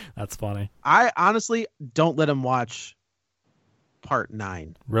 That's funny. I honestly don't let him watch part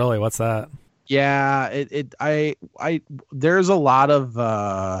 9. Really? What's that? Yeah, I there's a lot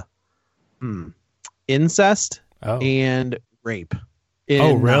of incest and rape.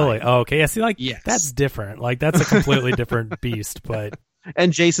 Oh really? 9. Oh, okay. Yeah, see, like, yes. That's different. Like, that's a completely different beast, but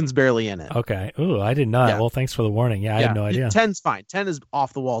and Jason's barely in it. Okay. Ooh, I didn't know that. Well, thanks for the warning. Yeah, I had no idea. 10's fine. 10 is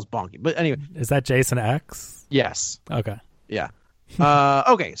off the walls bonky. But anyway. Is that Jason X? Yes. Okay. Yeah.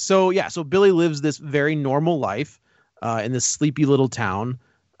 Okay. So Billy lives this very normal life in this sleepy little town,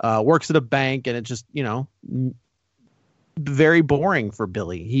 works at a bank, and it's just, very boring for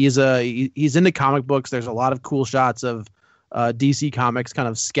Billy. He's into comic books. There's a lot of cool shots of DC Comics kind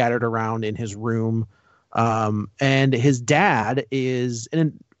of scattered around in his room. And his dad is,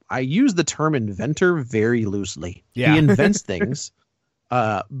 and I use the term inventor very loosely. Yeah. He invents things,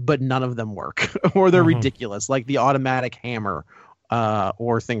 but none of them work or they're ridiculous, like the automatic hammer,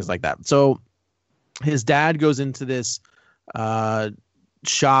 or things like that. So his dad goes into this,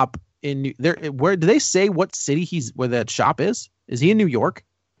 shop where do they say what city where that shop is? Is he in New York?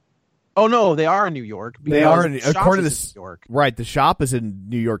 Oh no, they are in New York. They are according to this. New York. Right, the shop is in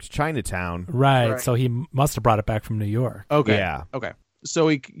New York's Chinatown. Right. So he must have brought it back from New York. Okay. Yeah. Okay. So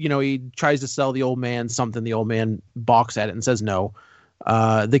he tries to sell the old man something. The old man balks at it and says no.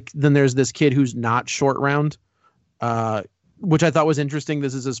 Then there's this kid who's not Short Round, which I thought was interesting.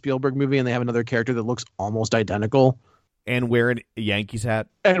 This is a Spielberg movie, and they have another character that looks almost identical. And wearing a Yankees hat.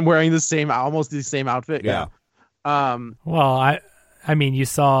 And wearing almost the same outfit. Yeah. Well, I mean, you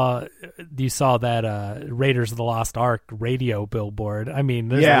saw that Raiders of the Lost Ark radio billboard. I mean,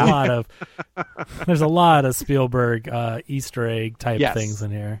 there's a lot of Spielberg Easter egg type things in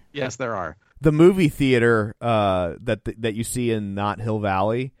here. Yes, there are. The movie theater that you see in Not Hill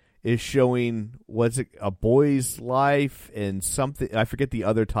Valley is showing A Boy's Life and something. I forget the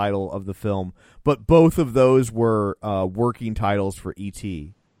other title of the film, but both of those were working titles for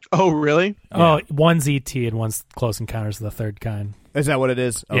E.T. Oh, really? Yeah. Oh, one's E.T. and one's Close Encounters of the Third Kind. Is that what it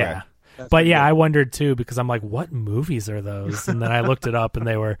is? Okay. Yeah. But yeah, I wondered too, because I'm like, what movies are those? And then I looked it up and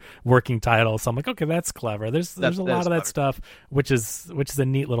they were working titles. So I'm like, okay, that's clever. There's a lot of that stuff, which is a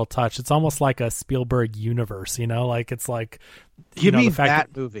neat little touch. It's almost like a Spielberg universe, like it's like, give me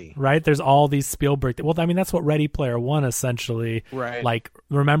that movie. Right? There's all these Spielberg. Well, I mean, that's what Ready Player One essentially. Right. Like,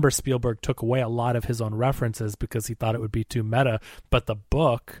 remember, Spielberg took away a lot of his own references because he thought it would be too meta. But the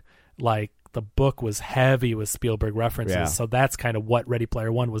book was heavy with Spielberg references, so that's kind of what Ready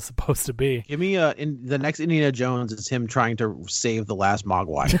Player One was supposed to be. Give me in the next Indiana Jones is him trying to save the last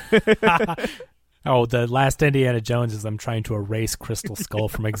Mogwai. Oh, the last Indiana Jones is them trying to erase Crystal Skull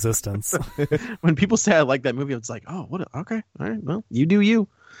from existence. When people say I like that movie, it's like, oh, what? Okay, all right, well, you do you.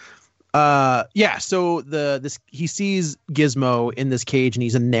 So he sees Gizmo in this cage and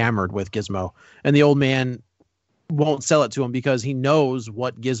he's enamored with Gizmo, and the old man won't sell it to him because he knows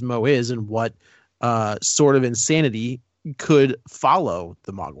what Gizmo is and what sort of insanity could follow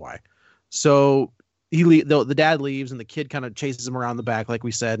the Mogwai. So the dad leaves and the kid kind of chases him around the back, like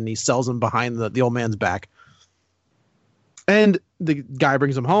we said, and he sells him behind the old man's back. And the guy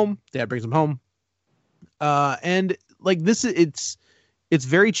brings him home. Dad brings him home. And like this, it's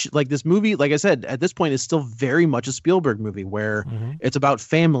very like this movie, like I said, at this point is still very much a Spielberg movie where it's about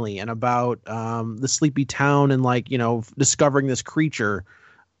family and about the sleepy town and discovering this creature.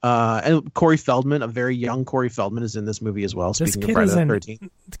 And Corey Feldman, a very young Corey Feldman, is in this movie as well. Speaking of Friday the 13th.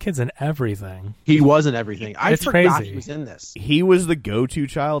 The kid's in everything. He was in everything. I forgot crazy. He was in this. He was the go-to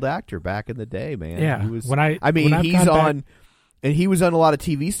child actor back in the day, man. Yeah. He was, he's on... And he was on a lot of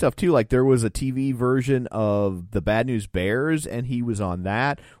TV stuff, too. Like, there was a TV version of The Bad News Bears, and he was on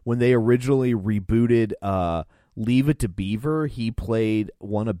that. When they originally rebooted Leave It to Beaver, he played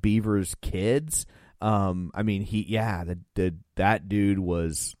one of Beaver's kids. That dude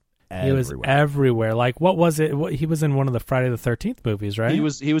was everywhere. He was everywhere. Like, what was it? He was in one of the Friday the 13th movies, right? He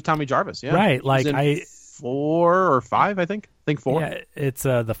was Tommy Jarvis, yeah. Right. Like, 4 or 5, I think. I think 4. Yeah, it's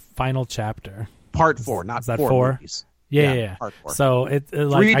the final chapter. Part 4, not 4 movies. Yeah. So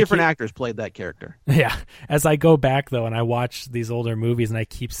three different actors played that character. Yeah. As I go back though, and I watch these older movies, and I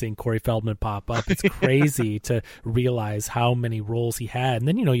keep seeing Corey Feldman pop up, it's crazy to realize how many roles he had. And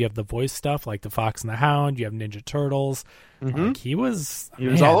then you have the voice stuff like the Fox and the Hound. You have Ninja Turtles. Like, he was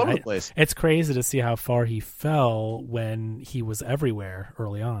all over the place. It's crazy to see how far he fell when he was everywhere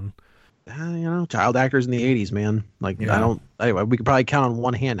early on. Child actors in the 80s, man. Like we could probably count on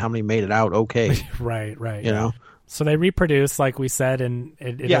one hand how many made it out okay. Right. You know. So they reproduce, like we said, and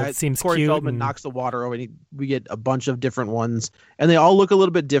it seems Corey cute. Feldman knocks the water over, and we get a bunch of different ones, and they all look a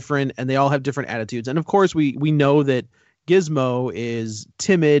little bit different, and they all have different attitudes. And of course, we know that Gizmo is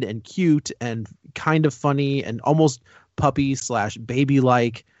timid and cute and kind of funny and almost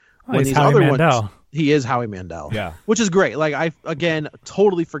puppy/baby-like. When these other ones, he is Howie Mandel. Yeah, which is great. Like I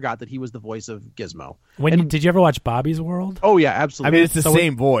totally forgot that he was the voice of Gizmo. Did you ever watch Bobby's World? Oh yeah, absolutely. I mean, it's the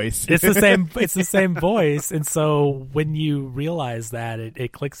same voice. It's the same. It's the same voice. And so when you realize that,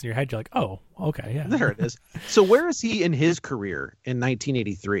 it clicks in your head. You're like, oh, okay, yeah. There it is. So where is he in his career in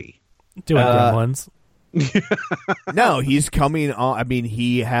 1983? Doing Gremlins. No, he's coming on. I mean,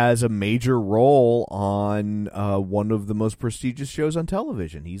 he has a major role on one of the most prestigious shows on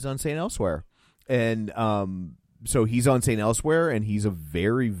television. He's on St. Elsewhere. And so he's on St. Elsewhere, and he's a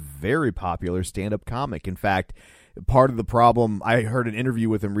very, very popular stand-up comic. In fact, part of the problem, I heard an interview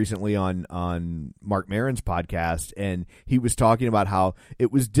with him recently on Mark Maron's podcast, and he was talking about how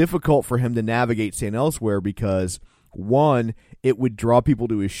it was difficult for him to navigate St. Elsewhere because, one, it would draw people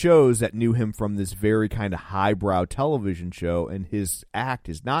to his shows that knew him from this very kind of highbrow television show, and his act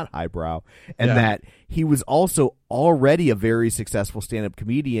is not highbrow, and that he was also already a very successful stand-up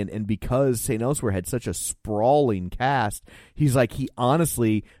comedian, and because St. Elsewhere had such a sprawling cast, he's like, he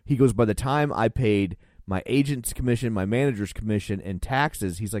goes, by the time I paid my agent's commission, my manager's commission, and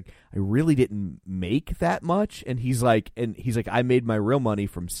taxes. He's like, I really didn't make that much. And he's like, I made my real money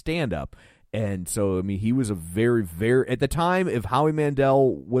from stand-up. And so, I mean, he was a very, very, at the time, if Howie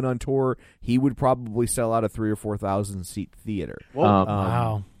Mandel went on tour, he would probably sell out a 3,000 or 4,000 seat theater.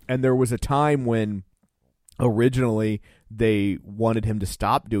 Wow. And there was a time when originally they wanted him to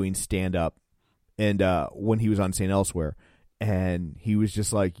stop doing stand-up, and when he was on St. Elsewhere, and he was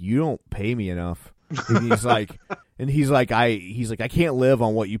just like, you don't pay me enough. And he's like, I can't live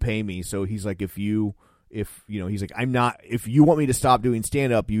on what you pay me. So he's like, if you know, he's like, if you want me to stop doing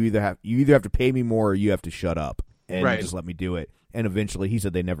stand up, you either have to pay me more or you have to shut up and just let me do it. And eventually he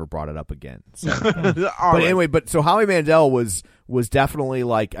said they never brought it up again. So, anyway, so Howie Mandel was definitely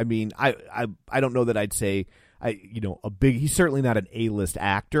like, I mean, I don't know that I'd say he's certainly not an A-list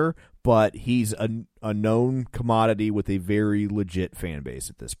actor, but he's a known commodity with a very legit fan base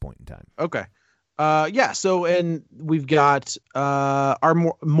at this point in time. Okay. So, and we've got our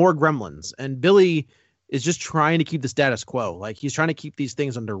more gremlins, and Billy is just trying to keep the status quo. Like, he's trying to keep these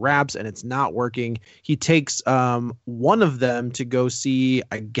things under wraps, and it's not working. He takes one of them to go see,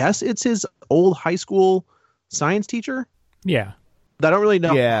 I guess it's his old high school science teacher. Yeah. I don't really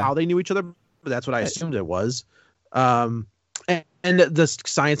know how they knew each other, but that's what I assumed it was. And the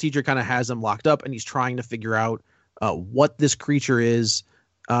science teacher kind of has him locked up, and he's trying to figure out what this creature is.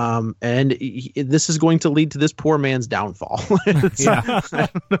 And this is going to lead to this poor man's downfall.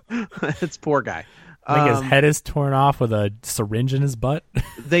 It's poor guy. I think his head is torn off with a syringe in his butt.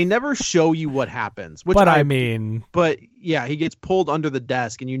 They never show you what happens. But yeah, he gets pulled under the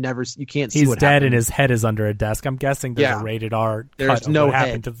desk, and you can't see he's what dead happens. And his head is under a desk. I'm guessing there's a rated R cut of what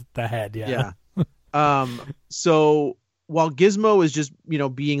happened to the head. Yeah. So while Gizmo is just,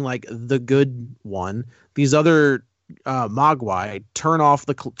 being like the good one, these other Mogwai turn off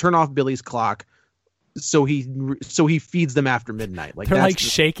Billy's clock, so he feeds them after midnight. Like, they're like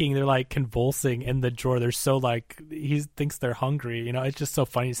shaking, they're like convulsing in the drawer. They're so like, he thinks they're hungry. It's just so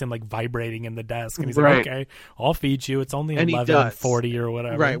funny to see him like vibrating in the desk, and he's like, okay, I'll feed you. It's only 11:40 or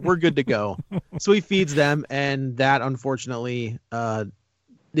whatever. Right, we're good to go. So he feeds them, and that unfortunately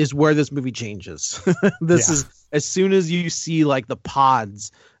is where this movie changes. This is as soon as you see like the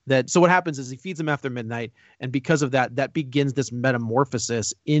pods. So what happens is he feeds them after midnight, and because of that begins this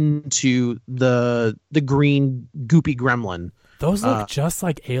metamorphosis into the green goopy gremlin. Those look just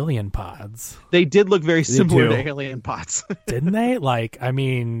like alien pods. They did look very similar to alien pods. Didn't they? Like, I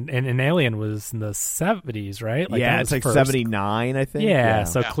mean, and Alien was in the 70s, right? Like, it's like 79, I think. Yeah,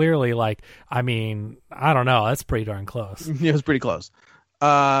 so clearly, like, I mean, I don't know. That's pretty darn close. It was pretty close.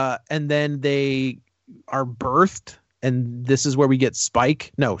 And then they are birthed. And this is where we get Stripe.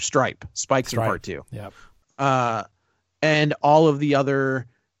 Spike's in part 2. Yep. And all of the other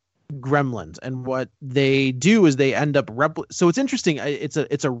gremlins. And what they do is they end up so it's interesting. It's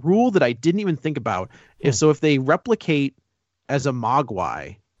a rule that I didn't even think about. If they replicate as a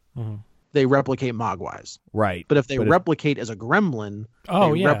Mogwai, they replicate Mogwais. Right. But if they replicate as a gremlin,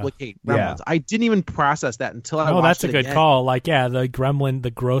 they replicate gremlins. Yeah. I didn't even process that until I watched it. Oh, that's a good call. Like, the gremlin,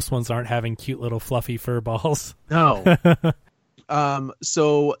 the gross ones aren't having cute little fluffy fur balls. No.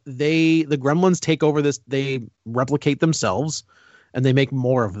 So the gremlins take over this, they replicate themselves, and they make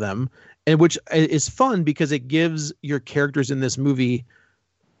more of them. And which is fun because it gives your characters in this movie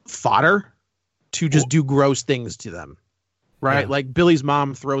fodder to just do gross things to them. Right, like Billy's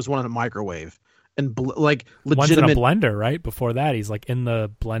mom throws one in a microwave, and like legitimate. One's in a blender. Right before that, he's like in the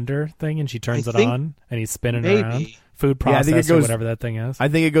blender thing, and she turns it on, and he's spinning around. Food processor, whatever that thing is. I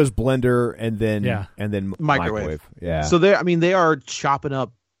think it goes blender and then microwave. Yeah. So they are chopping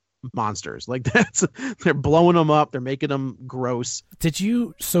up monsters. Like they're blowing them up. They're making them gross. Did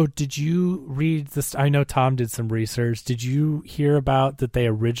you read this? I know Tom did some research. Did you hear about that? They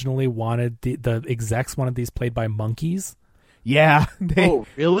originally wanted the execs wanted these played by monkeys. Yeah. Oh,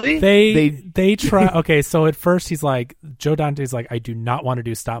 really? They try. Okay, so at first he's like, Joe Dante's like, I do not want to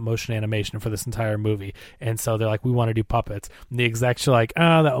do stop motion animation for this entire movie, and so they're like, we want to do puppets. And the execs are like,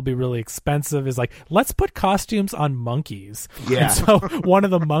 oh, that will be really expensive. Is like, let's put costumes on monkeys. Yeah. And so one of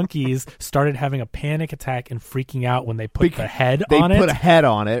the monkeys started having a panic attack and freaking out when they put the head on it. They put a head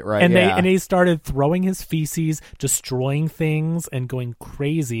on it, right? And he started throwing his feces, destroying things, and going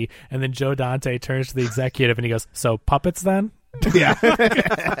crazy. And then Joe Dante turns to the executive and he goes, so puppets then? Yeah.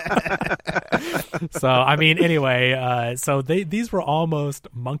 So I mean, anyway, so these were almost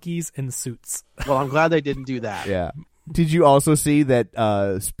monkeys in suits. Well, I'm glad they didn't do that. Yeah. Did you also see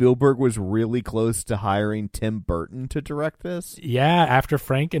that Spielberg was really close to hiring Tim Burton to direct this? Yeah, after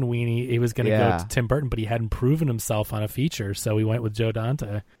Frankenweenie, he was going to go to Tim Burton, but he hadn't proven himself on a feature, so we went with Joe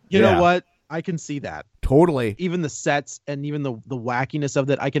Dante. You know what? I can see that. Totally. Even the sets and even the wackiness of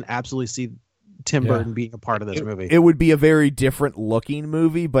that, I can absolutely see Tim Burton being a part of this movie. It would be a very different looking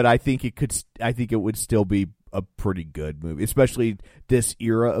movie, but I think it would still be a pretty good movie, especially this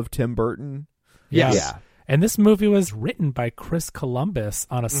era of Tim Burton. Yes. Yeah. And this movie was written by Chris Columbus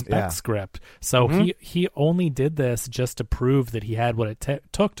on a spec script. So he only did this just to prove that he had what it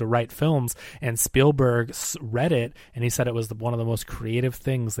took to write films. And Spielberg read it, and he said it was one of the most creative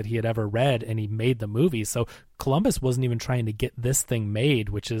things that he had ever read, and he made the movie. So Columbus wasn't even trying to get this thing made,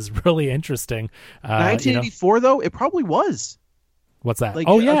 which is really interesting. 1984, though, it probably was. What's that? Like,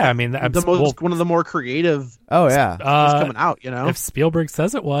 I mean, one of the more creative. Oh yeah, coming out. If Spielberg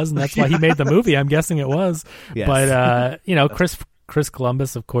says it was, and that's why he made the movie, I'm guessing it was. Yes. But Chris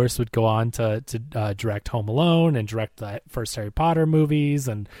Columbus, of course, would go on to direct Home Alone and direct the first Harry Potter movies,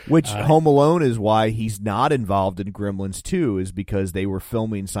 and Home Alone is why he's not involved in Gremlins 2, is because they were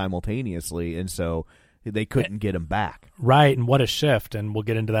filming simultaneously, and so they couldn't get him back. Right, and what a shift, and we'll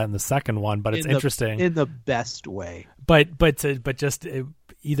get into that in the second one. But it's interesting in the best way. But just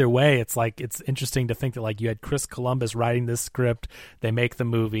either way, it's like it's interesting to think that like you had Chris Columbus writing this script, they make the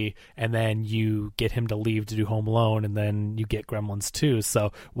movie, and then you get him to leave to do Home Alone, and then you get Gremlins 2.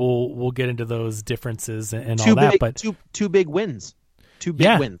 So we'll get into those differences and all that. But two big wins. Two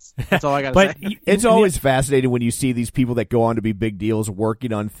big wins. That's all I got to say. It's always fascinating when you see these people that go on to be big deals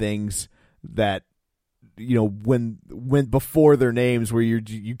working on things that, you know, when before their names, where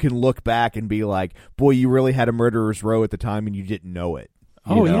you can look back and be like, boy, you really had a murderer's row at the time and you didn't know it.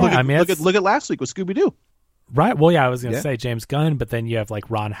 Oh, yeah. Look at last week with Scooby-Doo. Right. Well, yeah, I was going to say James Gunn, but then you have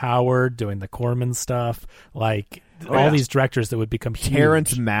like Ron Howard doing the Corman stuff, like these directors that would become huge.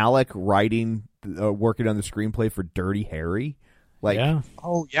 Terrence Malick working on the screenplay for Dirty Harry. Like,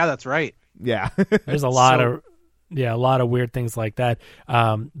 oh yeah, that's right. Yeah, there's a lot of weird things like that.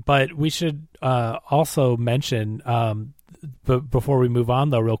 But we should also mention, before we move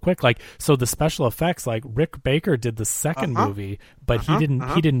on though, real quick, like, so the special effects, like Rick Baker did the second movie, but he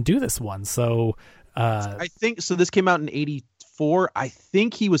didn't do this one. So I think so. This came out in '84. I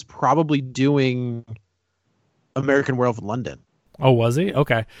think he was probably doing American Werewolf in London. Oh, was he?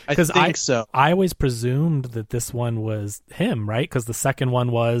 Okay. Because I think so. I always presumed that this one was him, right? Because the second one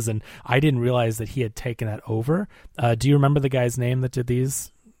was, and I didn't realize that he had taken that over. Do you remember the guy's name that did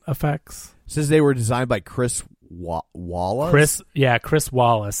these effects? It says they were designed by Chris Wallace. Chris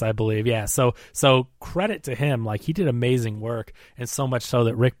Wallace, I believe. Yeah. So credit to him. Like, he did amazing work, and so much so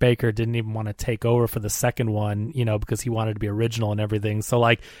that Rick Baker didn't even want to take over for the second one, you know, because he wanted to be original and everything. So,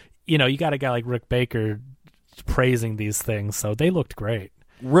 like, you know, you got a guy like Rick Baker praising these things, so they looked great.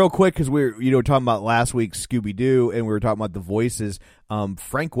 Real quick, because we were talking about last week's Scooby-Doo, and we were talking about the voices.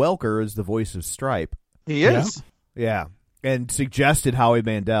 Frank Welker is the voice of Stripe. He is? Yeah. And suggested Howie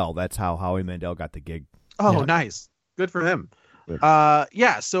Mandel. That's how Howie Mandel got the gig. Oh, nice. Good for him.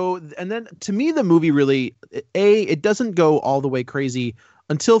 So, and then to me, the movie really, it doesn't go all the way crazy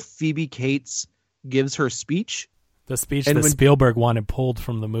until Phoebe Cates gives her speech. The speech that Spielberg wanted pulled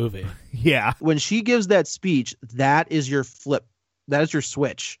from the movie. Yeah. When she gives that speech, that is your flip. That is your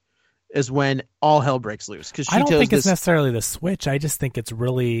switch, is when all hell breaks loose. Because I don't think it's necessarily the switch. I just think it's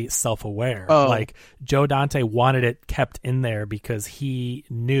really self-aware. Like, Joe Dante wanted it kept in there because he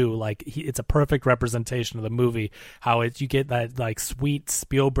knew, like, it's a perfect representation of the movie. How you get that, like, sweet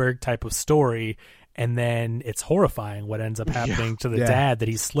Spielberg type of story, and then it's horrifying what ends up happening to the dad, that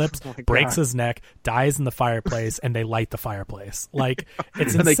he slips, breaks his neck, dies in the fireplace, and they light the fireplace. Like,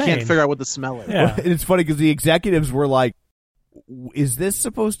 it's and insane. They can't figure out what the smell is. Yeah. And it's funny because the executives were like, is this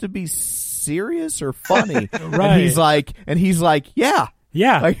supposed to be serious or funny? Right. And he's like, yeah.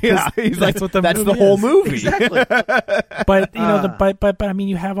 Yeah, like, he's that's what the that's movie the whole is. movie. Exactly. But you know, but I mean,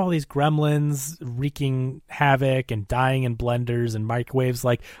 you have all these gremlins wreaking havoc and dying in blenders and microwaves.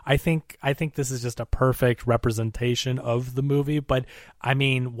 Like, I think this is just a perfect representation of the movie. But I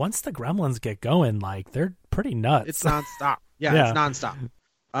mean, once the gremlins get going, like, they're pretty nuts. It's nonstop. It's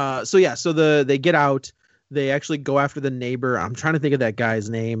nonstop. So they get out. They actually go after the neighbor. I'm trying to think of that guy's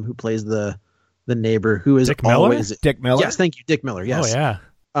name who plays the neighbor, who is Dick Miller? always Dick Miller. Yes, thank you, Dick Miller. Yes. Oh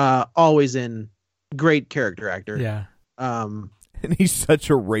yeah. Always in great character actor. Yeah. And he's such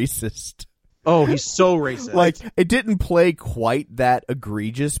a racist. Oh, he's so racist. Like, it didn't play quite that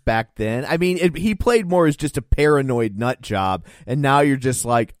egregious back then. I mean, he played more as just a paranoid nut job, and now you're just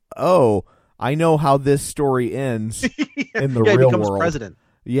like, oh, I know how this story ends in the real he becomes world. President.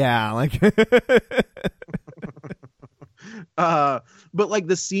 Yeah, like. But like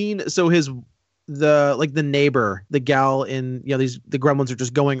the scene, so the neighbor, the gal in, you know, the gremlins are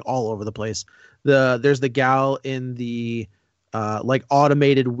just going all over the place. There's the gal in the like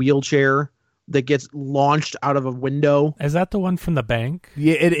automated wheelchair that gets launched out of a window. Is that the one from the bank?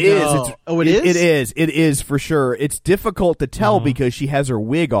 Yeah, it is. No. It is. It is for sure. It's difficult to tell because she has her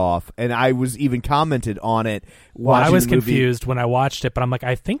wig off, and I was even commented on it. Well, I was confused when I watched it, but I'm like,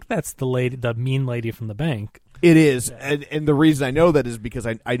 I think that's the lady, the mean lady from the bank. It is, and the reason I know that is because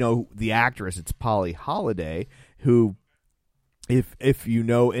I know the actress. It's Polly Holiday, who, if you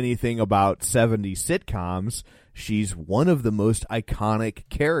know anything about 70s sitcoms, she's one of the most iconic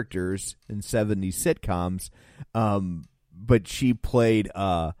characters in 70s sitcoms. But she played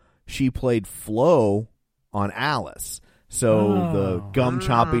Flo on Alice. So the gum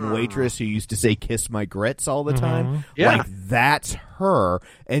chopping waitress who used to say "kiss my grits" all the time, like that's her.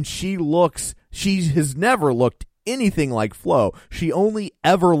 And she has never looked anything like Flo. She only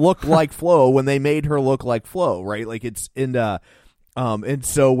ever looked like Flo when they made her look like Flo, right? Like it's and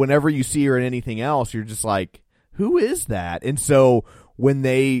so whenever you see her in anything else, you're just like, who is that? And so when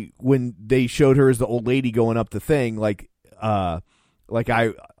they showed her as the old lady going up the thing, I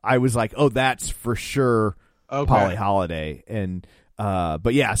was like, oh, that's for sure Polly Holiday. And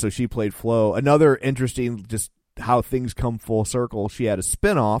but yeah, so she played Flo. Another interesting, just how things come full circle. She had a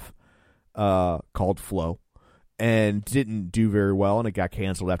spinoff called Flo, and didn't do very well, and it got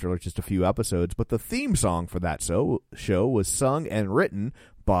canceled after just a few episodes. But the theme song for that show was sung and written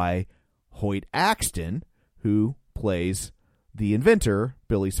by Hoyt Axton, who plays the inventor,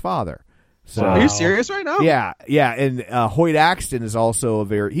 Billy's father. So, are you serious right now? Yeah. And Hoyt Axton is also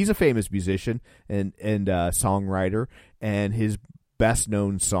he's a famous musician and songwriter, and his best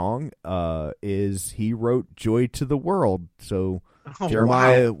known song is he wrote "Joy to the World." So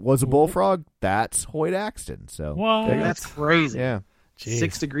Jeremiah was a bullfrog. That's Hoyt Axton. So that's crazy. Yeah. Jeez.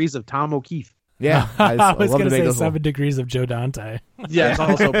 6 Degrees of Tom O'Keefe. Yeah, I was going to say 7 Degrees of Joe Dante. Yeah, it's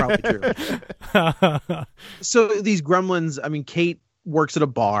also probably true. So these gremlins, I mean, Kate works at a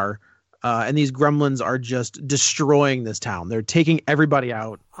bar, and these gremlins are just destroying this town. They're taking everybody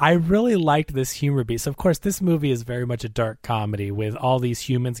out. I really liked this humor beat. So, of course, this movie is very much a dark comedy with all these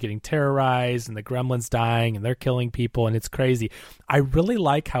humans getting terrorized and the gremlins dying and they're killing people, and it's crazy. I really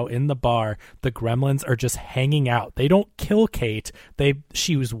like how in the bar, the gremlins are just hanging out. They don't kill Kate.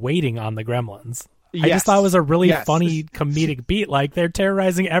 She was waiting on the gremlins. Yes. I just thought it was a really funny comedic beat. Like, they're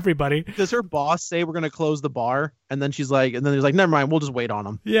terrorizing everybody. Does her boss say we're going to close the bar? And then she's like, and then there's like, never mind, we'll just wait on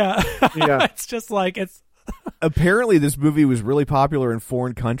them. Yeah. It's just like, it's. Apparently, this movie was really popular in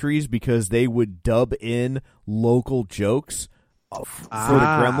foreign countries because they would dub in local jokes for the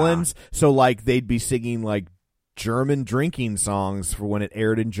gremlins. So, like, they'd be singing, like, German drinking songs for when it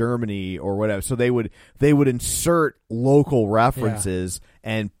aired in Germany or whatever. So they would insert local references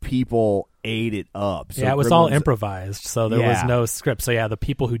and people ate it up. So it was all improvised. So there was no script. So the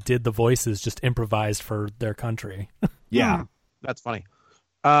people who did the voices just improvised for their country. Yeah. That's funny.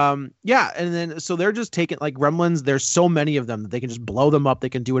 And then so they're just taking, like, gremlins, there's so many of them that they can just blow them up. They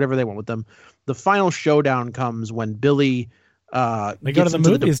can do whatever they want with them. The final showdown comes when Billy they go to the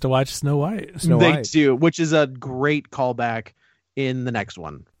movies to watch Snow White. They do, which is a great callback in the next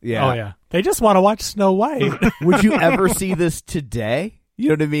one. Yeah. Oh yeah. They just want to watch Snow White. Would you ever see this today? You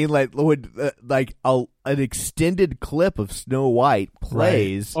know what I mean? Like, would an extended clip of Snow White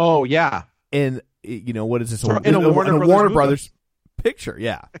plays? Right. Oh yeah. In what is this? In a Warner Brothers picture.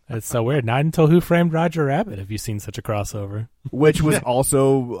 Yeah. It's so weird. Not until Who Framed Roger Rabbit have you seen such a crossover. Which was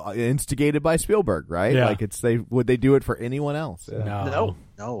also instigated by Spielberg, right? Yeah. Like, would they do it for anyone else? Yeah.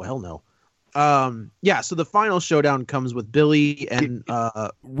 No, hell no. So the final showdown comes with Billy and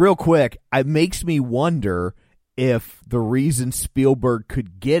real quick, it makes me wonder if the reason Spielberg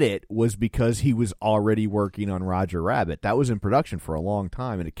could get it was because he was already working on Roger Rabbit. That was in production for a long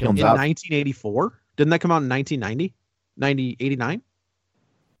time, and it comes out 1984. Didn't that come out in 1990? 89?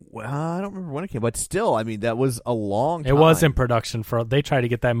 Well, I don't remember when it came, but still, I mean, that was a long time. It was in production they tried to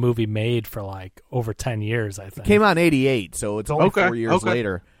get that movie made for like over 10 years, I think. It came out in 88, so it's only 4 years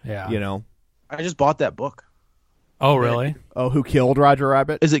later. Yeah. I just bought that book. Oh, really? Oh, Who Killed Roger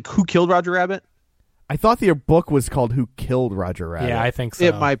Rabbit? Is it Who Killed Roger Rabbit? I thought the book was called Who Killed Roger Rabbit. Yeah, I think so.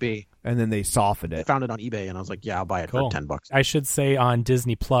 It might be. And then they softened it. I found it on eBay, and I was like, yeah, I'll buy it for $10. I should say on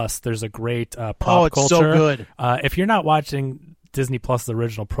Disney Plus, there's a great pop it's culture. So good. If you're not watching Disney Plus, the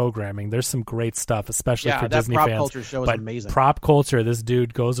original programming, there's some great stuff, especially for Disney fans. Prop Culture show is amazing. Prop Culture, this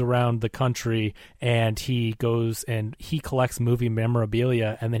dude goes around the country and he goes and he collects movie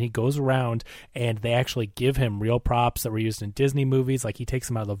memorabilia, and then he goes around and they actually give him real props that were used in Disney movies. Like, he takes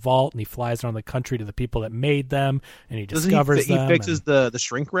them out of the vault and he flies around the country to the people that made them, and he discovers them. He fixes the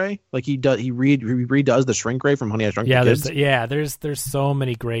shrink ray, like he redoes the shrink ray from Honey I Shrunk the Kids. There's so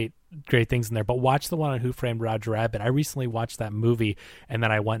many great great things in there. But watch the one on Who Framed Roger Rabbit. I recently watched that movie, and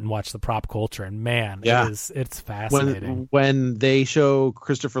then I went and watched the Pop Culture, and man, it's fascinating. When they show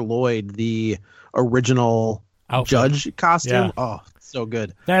Christopher Lloyd the original judge costume, so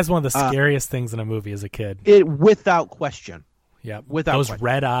good. That's one of the scariest things in a movie as a kid. It without question. Yeah, without those question.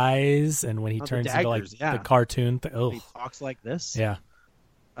 Red eyes, and when he turns into like the cartoon, he talks like this. Yeah,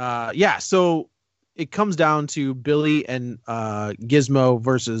 So it comes down to Billy and Gizmo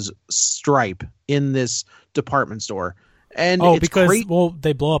versus Stripe in this department store. And it's because great.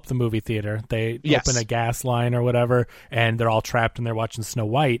 They blow up the movie theater. They open a gas line or whatever, and they're all trapped and they're watching Snow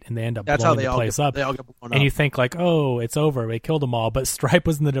White, and they end up blowing the place up. They all get blown up. And you think like, oh, it's over. They killed them all. But Stripe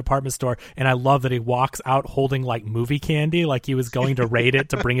was in the department store, and I love that he walks out holding like movie candy, like he was going to raid it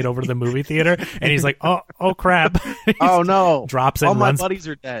to bring it over to the movie theater. And he's like, oh crap! Oh no! Drops it. All and my runs, buddies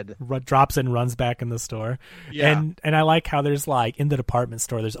are dead. Drops it and runs back in the store. Yeah. And I like how there's like in the department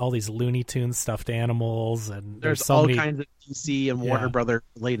store, there's all these Looney Tunes stuffed animals, and there's so all many kinds of DC and Warner Brother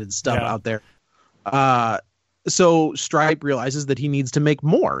related stuff out there. So Stripe realizes that he needs to make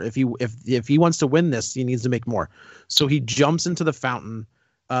more. If he wants to win this, he needs to make more. So he jumps into the fountain,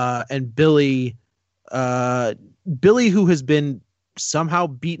 and Billy, who has been somehow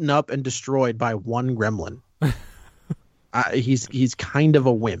beaten up and destroyed by one gremlin. He's kind of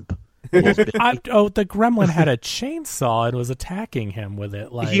a wimp. The gremlin had a chainsaw and was attacking him with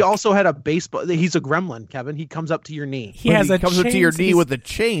it. Like he also had a baseball. He's a gremlin, Kevin. He comes up to your knee. He comes up to your knee with a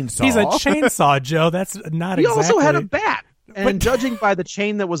chainsaw. He's a chainsaw, Joe. That's not. He exactly... also had a bat. And judging by the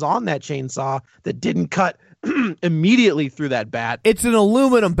chain that was on that chainsaw that didn't cut immediately through that bat, it's an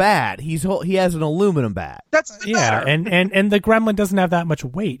aluminum bat. He has an aluminum bat. That's and the gremlin doesn't have that much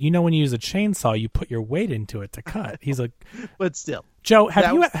weight. You know, when you use a chainsaw, you put your weight into it to cut. He's like, but still, Joe,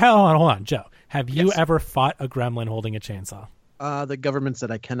 hold on, Joe. Have you ever fought a gremlin holding a chainsaw? The government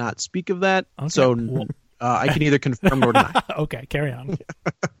said I cannot speak of that, so I can either confirm or deny. Okay, carry on.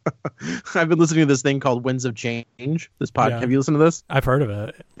 I've been listening to this thing called Winds of Change. This podcast. Have you listened to this? I've heard of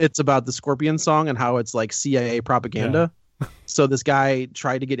it. It's about the Scorpion song and how it's like CIA propaganda. Yeah. So this guy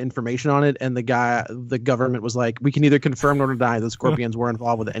tried to get information on it, and the government was like, "We can either confirm or deny the Scorpions were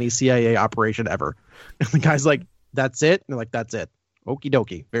involved with any CIA operation ever." And the guy's like, "That's it." And they're like, "That's it." Okie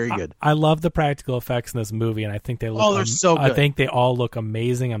dokie. Very good. I love the practical effects in this movie, and I think they look. Oh, they're so good. I think they all look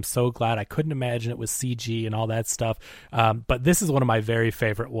amazing. I'm so glad. I couldn't imagine it was CG and all that stuff. But this is one of my very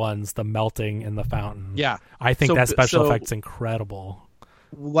favorite ones: the melting in the fountain. Yeah, I think that special effect's incredible.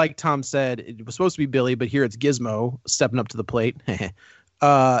 Like Tom said, it was supposed to be Billy, but here it's Gizmo stepping up to the plate,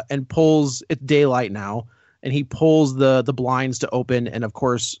 and pulls. It's daylight now, and he pulls the blinds to open, and of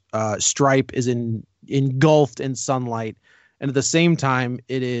course, Stripe is engulfed in sunlight. And at the same time,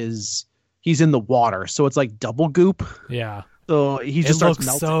 he's in the water, so it's like double goop. Yeah. So he just starts looks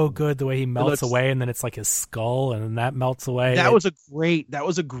melting. so good the way he melts away, and then it's like his skull, and then that melts away. That was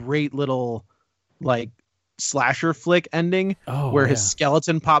a great little like slasher flick ending where his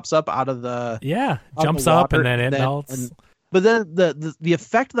skeleton pops up out of the jumps up and then it melts. But then the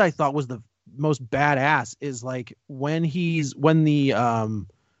effect that I thought was the most badass is like when the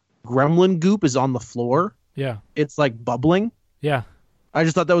gremlin goop is on the floor. Yeah, it's like bubbling. Yeah, I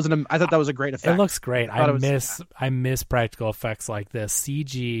just thought that was a great effect. It looks great. I miss practical effects like this.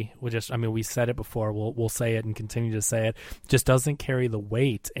 CG we said it before. We'll say it and continue to say it. Just doesn't carry the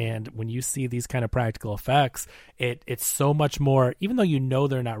weight. And when you see these kind of practical effects, it's so much more. Even though you know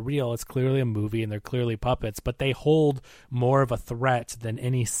they're not real, it's clearly a movie and they're clearly puppets. But they hold more of a threat than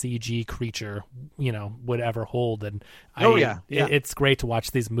any CG creature would ever hold. And it's great to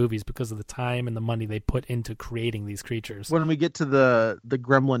watch these movies because of the time and the money they put into creating these creatures. When we get to the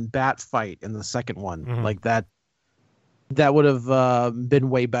gremlin bat fight in the second one, like that would have been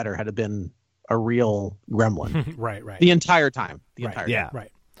way better had it been a real gremlin. right the entire time.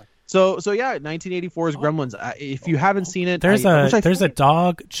 Right. So 1984's Gremlins. If you haven't seen it, there's a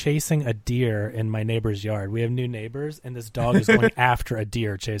dog chasing a deer in my neighbor's yard. We have new neighbors, and this dog is going after a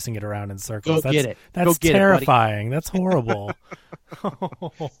deer, chasing it around in circles. That's terrifying. That's horrible.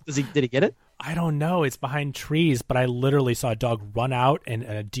 Did he get it? I don't know. It's behind trees, but I literally saw a dog run out and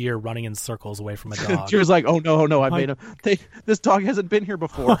a deer running in circles away from a dog. Deer's like, oh no, I made him. This dog hasn't been here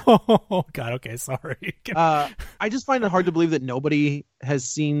before. Oh God, okay, sorry. I just find it hard to believe that nobody has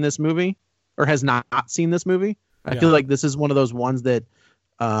seen this movie or has not seen this movie. I feel like this is one of those ones that,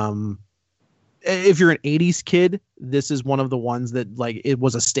 if you're an '80s kid, this is one of the ones that like it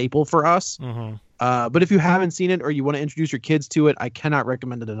was a staple for us. But if you haven't seen it or you want to introduce your kids to it, I cannot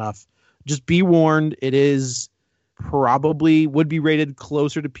recommend it enough. Just be warned, it is probably would be rated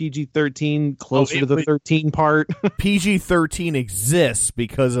closer to PG-13, closer to the 13 part. PG-13 exists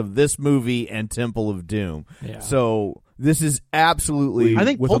because of this movie and Temple of Doom. Yeah. So this is absolutely, I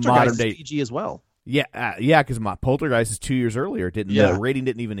think with a modern Poltergeist day is PG as well. Yeah, because my Poltergeist is 2 years earlier. The rating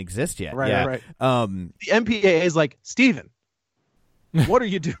didn't even exist yet. Right. The MPAA is like, Steven, what are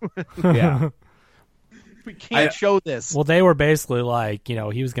you doing? Yeah. We can't show this. Well, they were basically like, he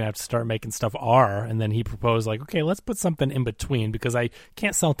was going to have to start making stuff R, and then he proposed like, okay, let's put something in between because I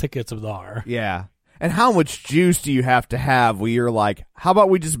can't sell tickets with R. Yeah. And how much juice do you have to have where you're like, how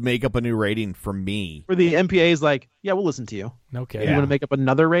about we just make up a new rating for me? Where the MPA is like, yeah, we'll listen to you. Okay. You want to make up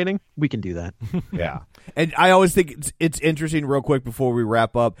another rating? We can do that. Yeah. And I always think it's interesting, real quick before we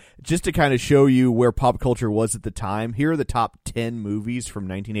wrap up, just to kind of show you where pop culture was at the time. Here are the top 10 movies from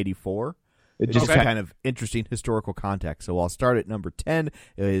 1984. Just kind of interesting historical context. So I'll start at number 10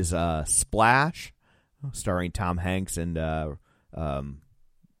 is Splash, starring Tom Hanks and Daryl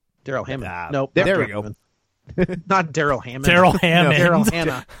Hammond. Nope. There we go. Not Daryl Hammond. Daryl Hammond. Daryl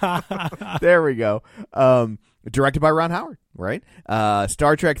Hannah. There we go. Directed by Ron Howard, right?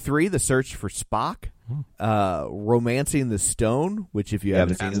 Star Trek 3, The Search for Spock. Romancing the Stone, which if you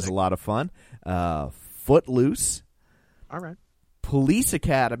haven't seen is a lot of fun. Footloose. All right. Police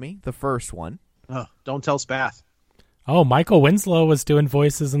Academy, the first one. Oh, don't tell Spath. Oh, Michael Winslow was doing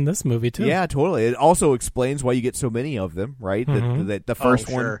voices in this movie, too. Yeah, totally. It also explains why you get so many of them, right? Mm-hmm. The first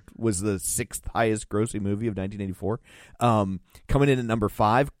one was the 6th highest grossing movie of 1984. Coming in at number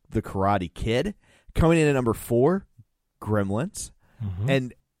 5, The Karate Kid. Coming in at number 4, Gremlins.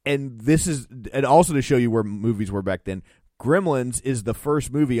 Mm-hmm. And this is, and also to show you where movies were back then, Gremlins is the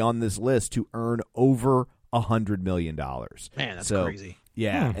first movie on this list to earn over $100 million. Man, that's crazy.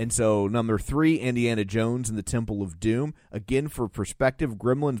 Yeah, and so number 3, Indiana Jones and the Temple of Doom. Again, for perspective,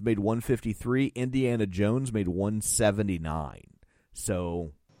 Gremlins made 153, Indiana Jones made 179.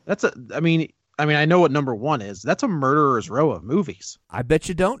 So that's I mean, I know what number 1 is. That's a murderer's row of movies. I bet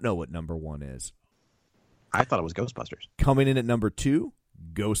you don't know what number 1 is. I thought it was Ghostbusters. Coming in at number 2,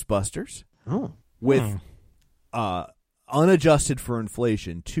 Ghostbusters. Oh. With unadjusted for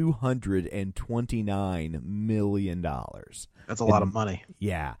inflation, $229 million. That's a lot of money.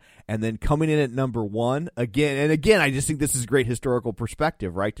 Yeah. And then coming in at number 1, again, I just think this is great historical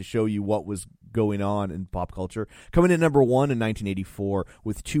perspective, right, to show you what was going on in pop culture. Coming in at number 1 in 1984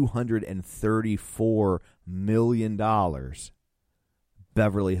 with $234 million,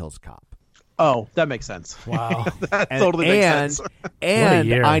 Beverly Hills Cop. Oh, that makes sense. Wow. That totally makes sense.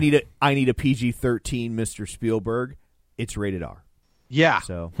 And I need a PG-13 Mr. Spielberg. It's rated R. Yeah.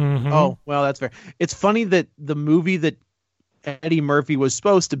 So. Mm-hmm. Oh, well, that's fair. It's funny that the movie that Eddie Murphy was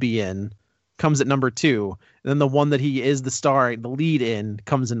supposed to be in comes at number 2, and then the one that he is the lead in,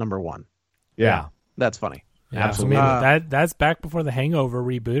 comes in number 1. Yeah. That's funny. Yeah, absolutely. I mean, that's back before The Hangover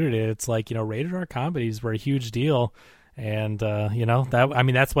rebooted it. It's like, rated R comedies were a huge deal. And,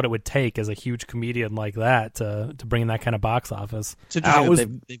 that's what it would take as a huge comedian like that to bring in that kind of box office. It's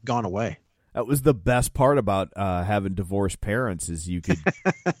interesting that they've gone away. That was the best part about having divorced parents is you could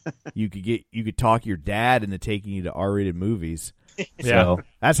talk your dad into taking you to R-rated movies. So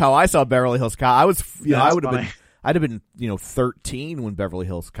that's how I saw Beverly Hills Cop. I was, I'd have been 13 when Beverly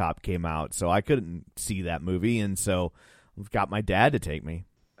Hills Cop came out, so I couldn't see that movie, and so I've got my dad to take me.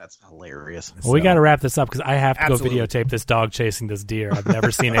 That's hilarious. Well, we got to wrap this up because I have to go videotape this dog chasing this deer. I've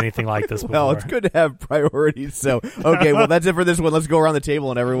never seen anything like this before. Well, it's good to have priorities. So, okay, well, that's it for this one. Let's go around the table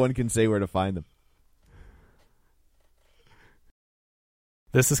and everyone can say where to find them.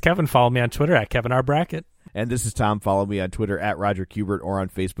 This is Kevin. Follow me on Twitter at Kevin R. Brackett. And this is Tom. Follow me on Twitter at Roger Kubert or on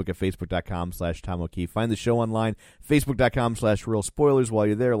Facebook at Facebook.com/Tom O'Keefe. Find the show online, Facebook.com/Real Spoilers. While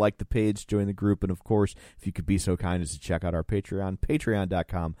you're there, like the page, join the group, and of course, if you could be so kind as to check out our Patreon,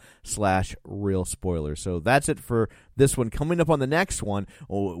 Patreon.com/Real Spoilers. So that's it for this one. Coming up on the next one,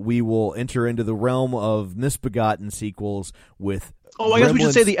 we will enter into the realm of misbegotten sequels with. Oh, I guess we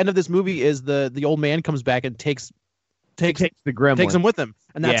should say the end of this movie is the old man comes back and takes the gremlin, takes him with him,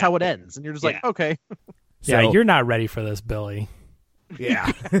 and that's how it ends. And you're just like, okay. Yeah, you're not ready for this, Billy.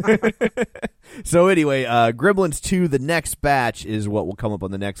 Yeah. So anyway, Gremlins 2, the next batch, is what will come up on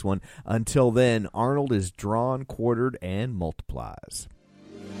the next one. Until then, Arnold is drawn, quartered, and multiplies.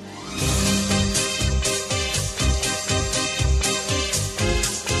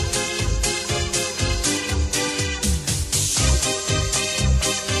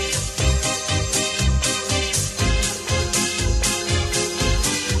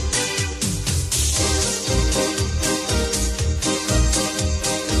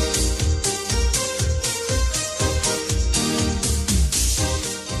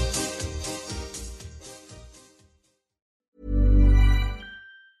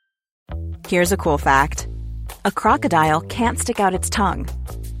 Here's a cool fact. A crocodile can't stick out its tongue.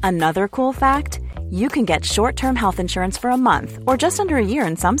 Another cool fact, you can get short-term health insurance for a month or just under a year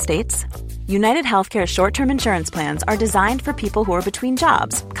in some states. United Healthcare short-term insurance plans are designed for people who are between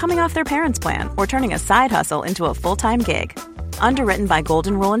jobs, coming off their parents' plan, or turning a side hustle into a full-time gig. Underwritten by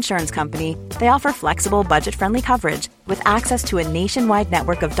Golden Rule Insurance Company, they offer flexible, budget-friendly coverage with access to a nationwide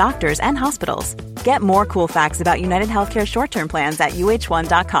network of doctors and hospitals. Get more cool facts about United Healthcare short-term plans at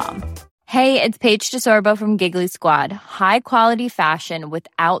uh1.com. Hey, it's Paige DeSorbo from Giggly Squad. High quality fashion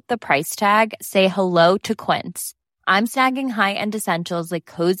without the price tag. Say hello to Quince. I'm snagging high-end essentials like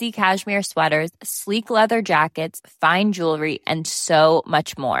cozy cashmere sweaters, sleek leather jackets, fine jewelry, and so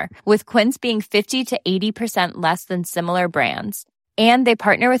much more. With Quince being 50 to 80% less than similar brands. And they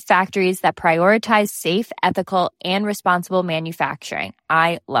partner with factories that prioritize safe, ethical, and responsible manufacturing.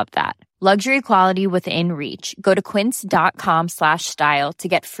 I love that. Luxury quality within reach. Go to quince.com/style to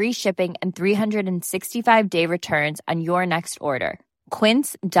get free shipping and 365-day returns on your next order.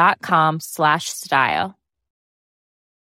 Quince.com/style.